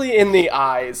mostly in the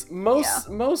eyes. Yeah.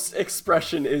 Most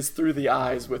expression is through the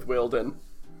eyes with Wilden.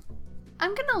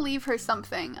 I'm gonna leave her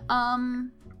something.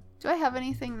 Do I have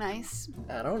anything nice?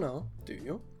 I don't know. Do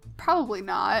you? Probably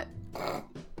not.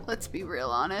 Let's be real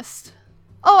honest.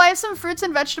 Oh, I have some fruits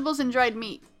and vegetables and dried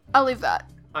meat. I'll leave that.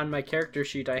 On my character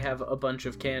sheet, I have a bunch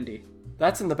of candy.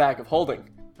 That's in the bag of holding.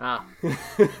 Ah.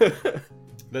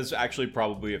 There's actually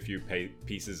probably a few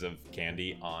pieces of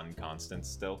candy on Constance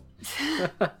still.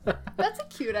 That's a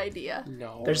cute idea.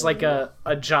 No. There's like a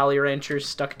Jolly Rancher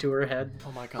stuck to her head.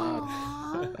 Oh my god.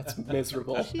 Aw, That's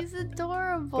miserable. she's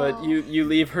adorable. But you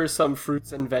leave her some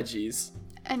fruits and veggies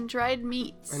And dried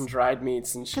meats. and dried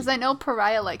meats and she... Because I know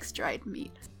Pariah likes dried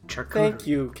meat. Charcuterie. Thank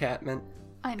you, Catman.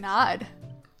 I nod.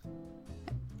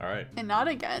 All right. And nod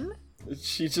again.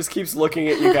 She just keeps looking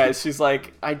at you guys. She's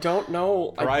like, I don't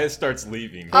know. Pariah starts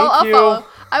leaving. I'll you. follow.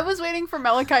 I was waiting for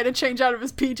Malachi to change out of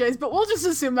his PJs, but we'll just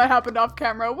assume that happened off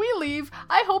camera. We leave.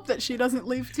 I hope that she doesn't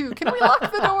leave too. Can we lock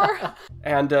the door?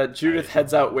 And Judith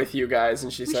heads out with you guys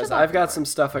and she We says, should lock I've the got door. some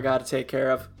stuff I gotta take care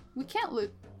of. We can't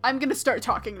loot. I'm gonna start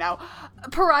talking now.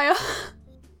 Pariah,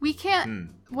 we can't.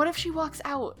 What if she walks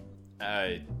out?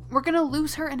 We're gonna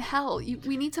lose her in hell.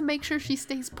 We need to make sure she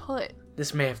stays put.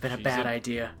 This may have been a She's bad a-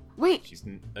 idea. Wait, She's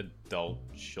an adult.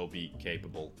 She'll be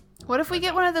capable. what if we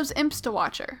get one of those imps to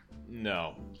watch her?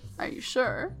 No. Are you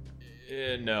sure?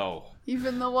 No.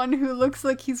 Even the one who looks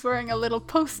like he's wearing a little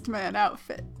postman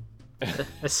outfit.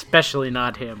 Especially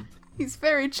not him. He's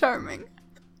very charming.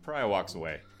 Pariah walks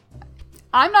away.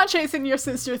 I'm not chasing your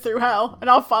sister through hell, and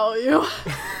I'll follow you.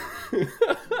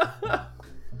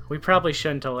 We probably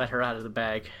shouldn't have let her out of the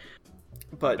bag.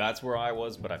 But That's where I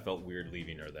was, but I felt weird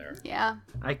leaving her there. Yeah.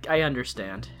 I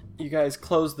understand. you guys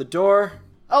close the door.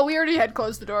 Oh, we already had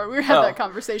closed the door. We had Oh. that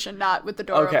conversation not with the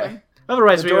door Okay. open.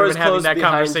 Otherwise, The we would door have is been having closed that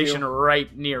behind conversation you.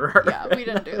 right near her. Yeah, we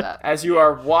didn't do that. As you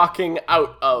are walking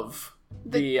out of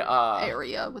the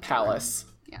Area with the palace.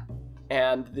 room. Yeah.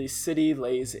 And the city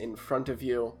lays in front of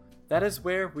you. That is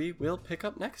where we will pick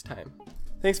up next time.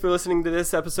 Thanks for listening to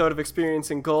this episode of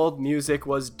Experiencing Gold. Music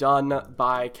was done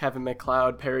by Kevin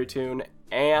MacLeod, Perrytoon,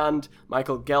 and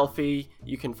Michael Gelfie.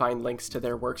 You can find links to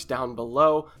their works down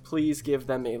below. Please give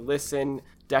them a listen.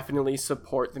 Definitely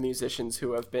support the musicians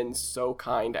who have been so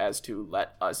kind as to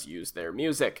let us use their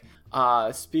music.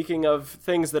 Speaking of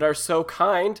things that are so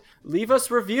kind, leave us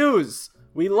reviews.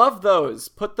 We love those.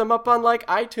 Put them up on like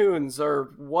iTunes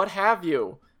or what have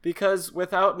you. Because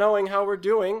without knowing how we're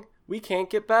doing, we can't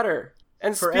get better.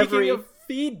 And For speaking every- of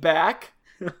feedback,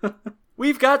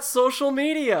 we've got social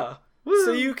media.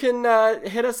 So you can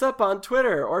hit us up on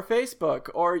Twitter or Facebook,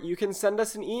 or you can send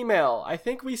us an email. I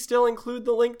think we still include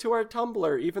the link to our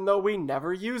Tumblr, even though we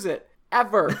never use it.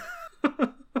 Ever.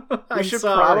 We should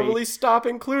probably stop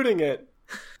including it.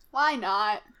 Why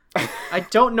not? I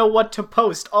don't know what to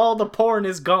post. All the porn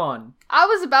is gone. I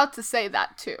was about to say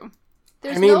that too.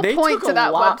 There's I mean, no they point took to a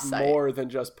that lot website. more than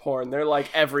just porn. They're like,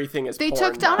 everything is They porn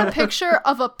took down now. a picture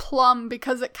of a plum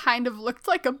because it kind of looked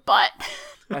like a butt.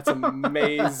 That's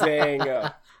amazing.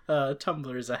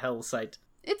 Tumblr is a hell site.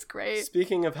 It's great.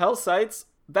 Speaking of hell sites,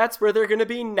 that's where they're going to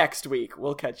be next week.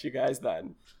 We'll catch you guys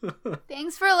then.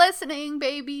 Thanks for listening,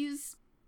 babies.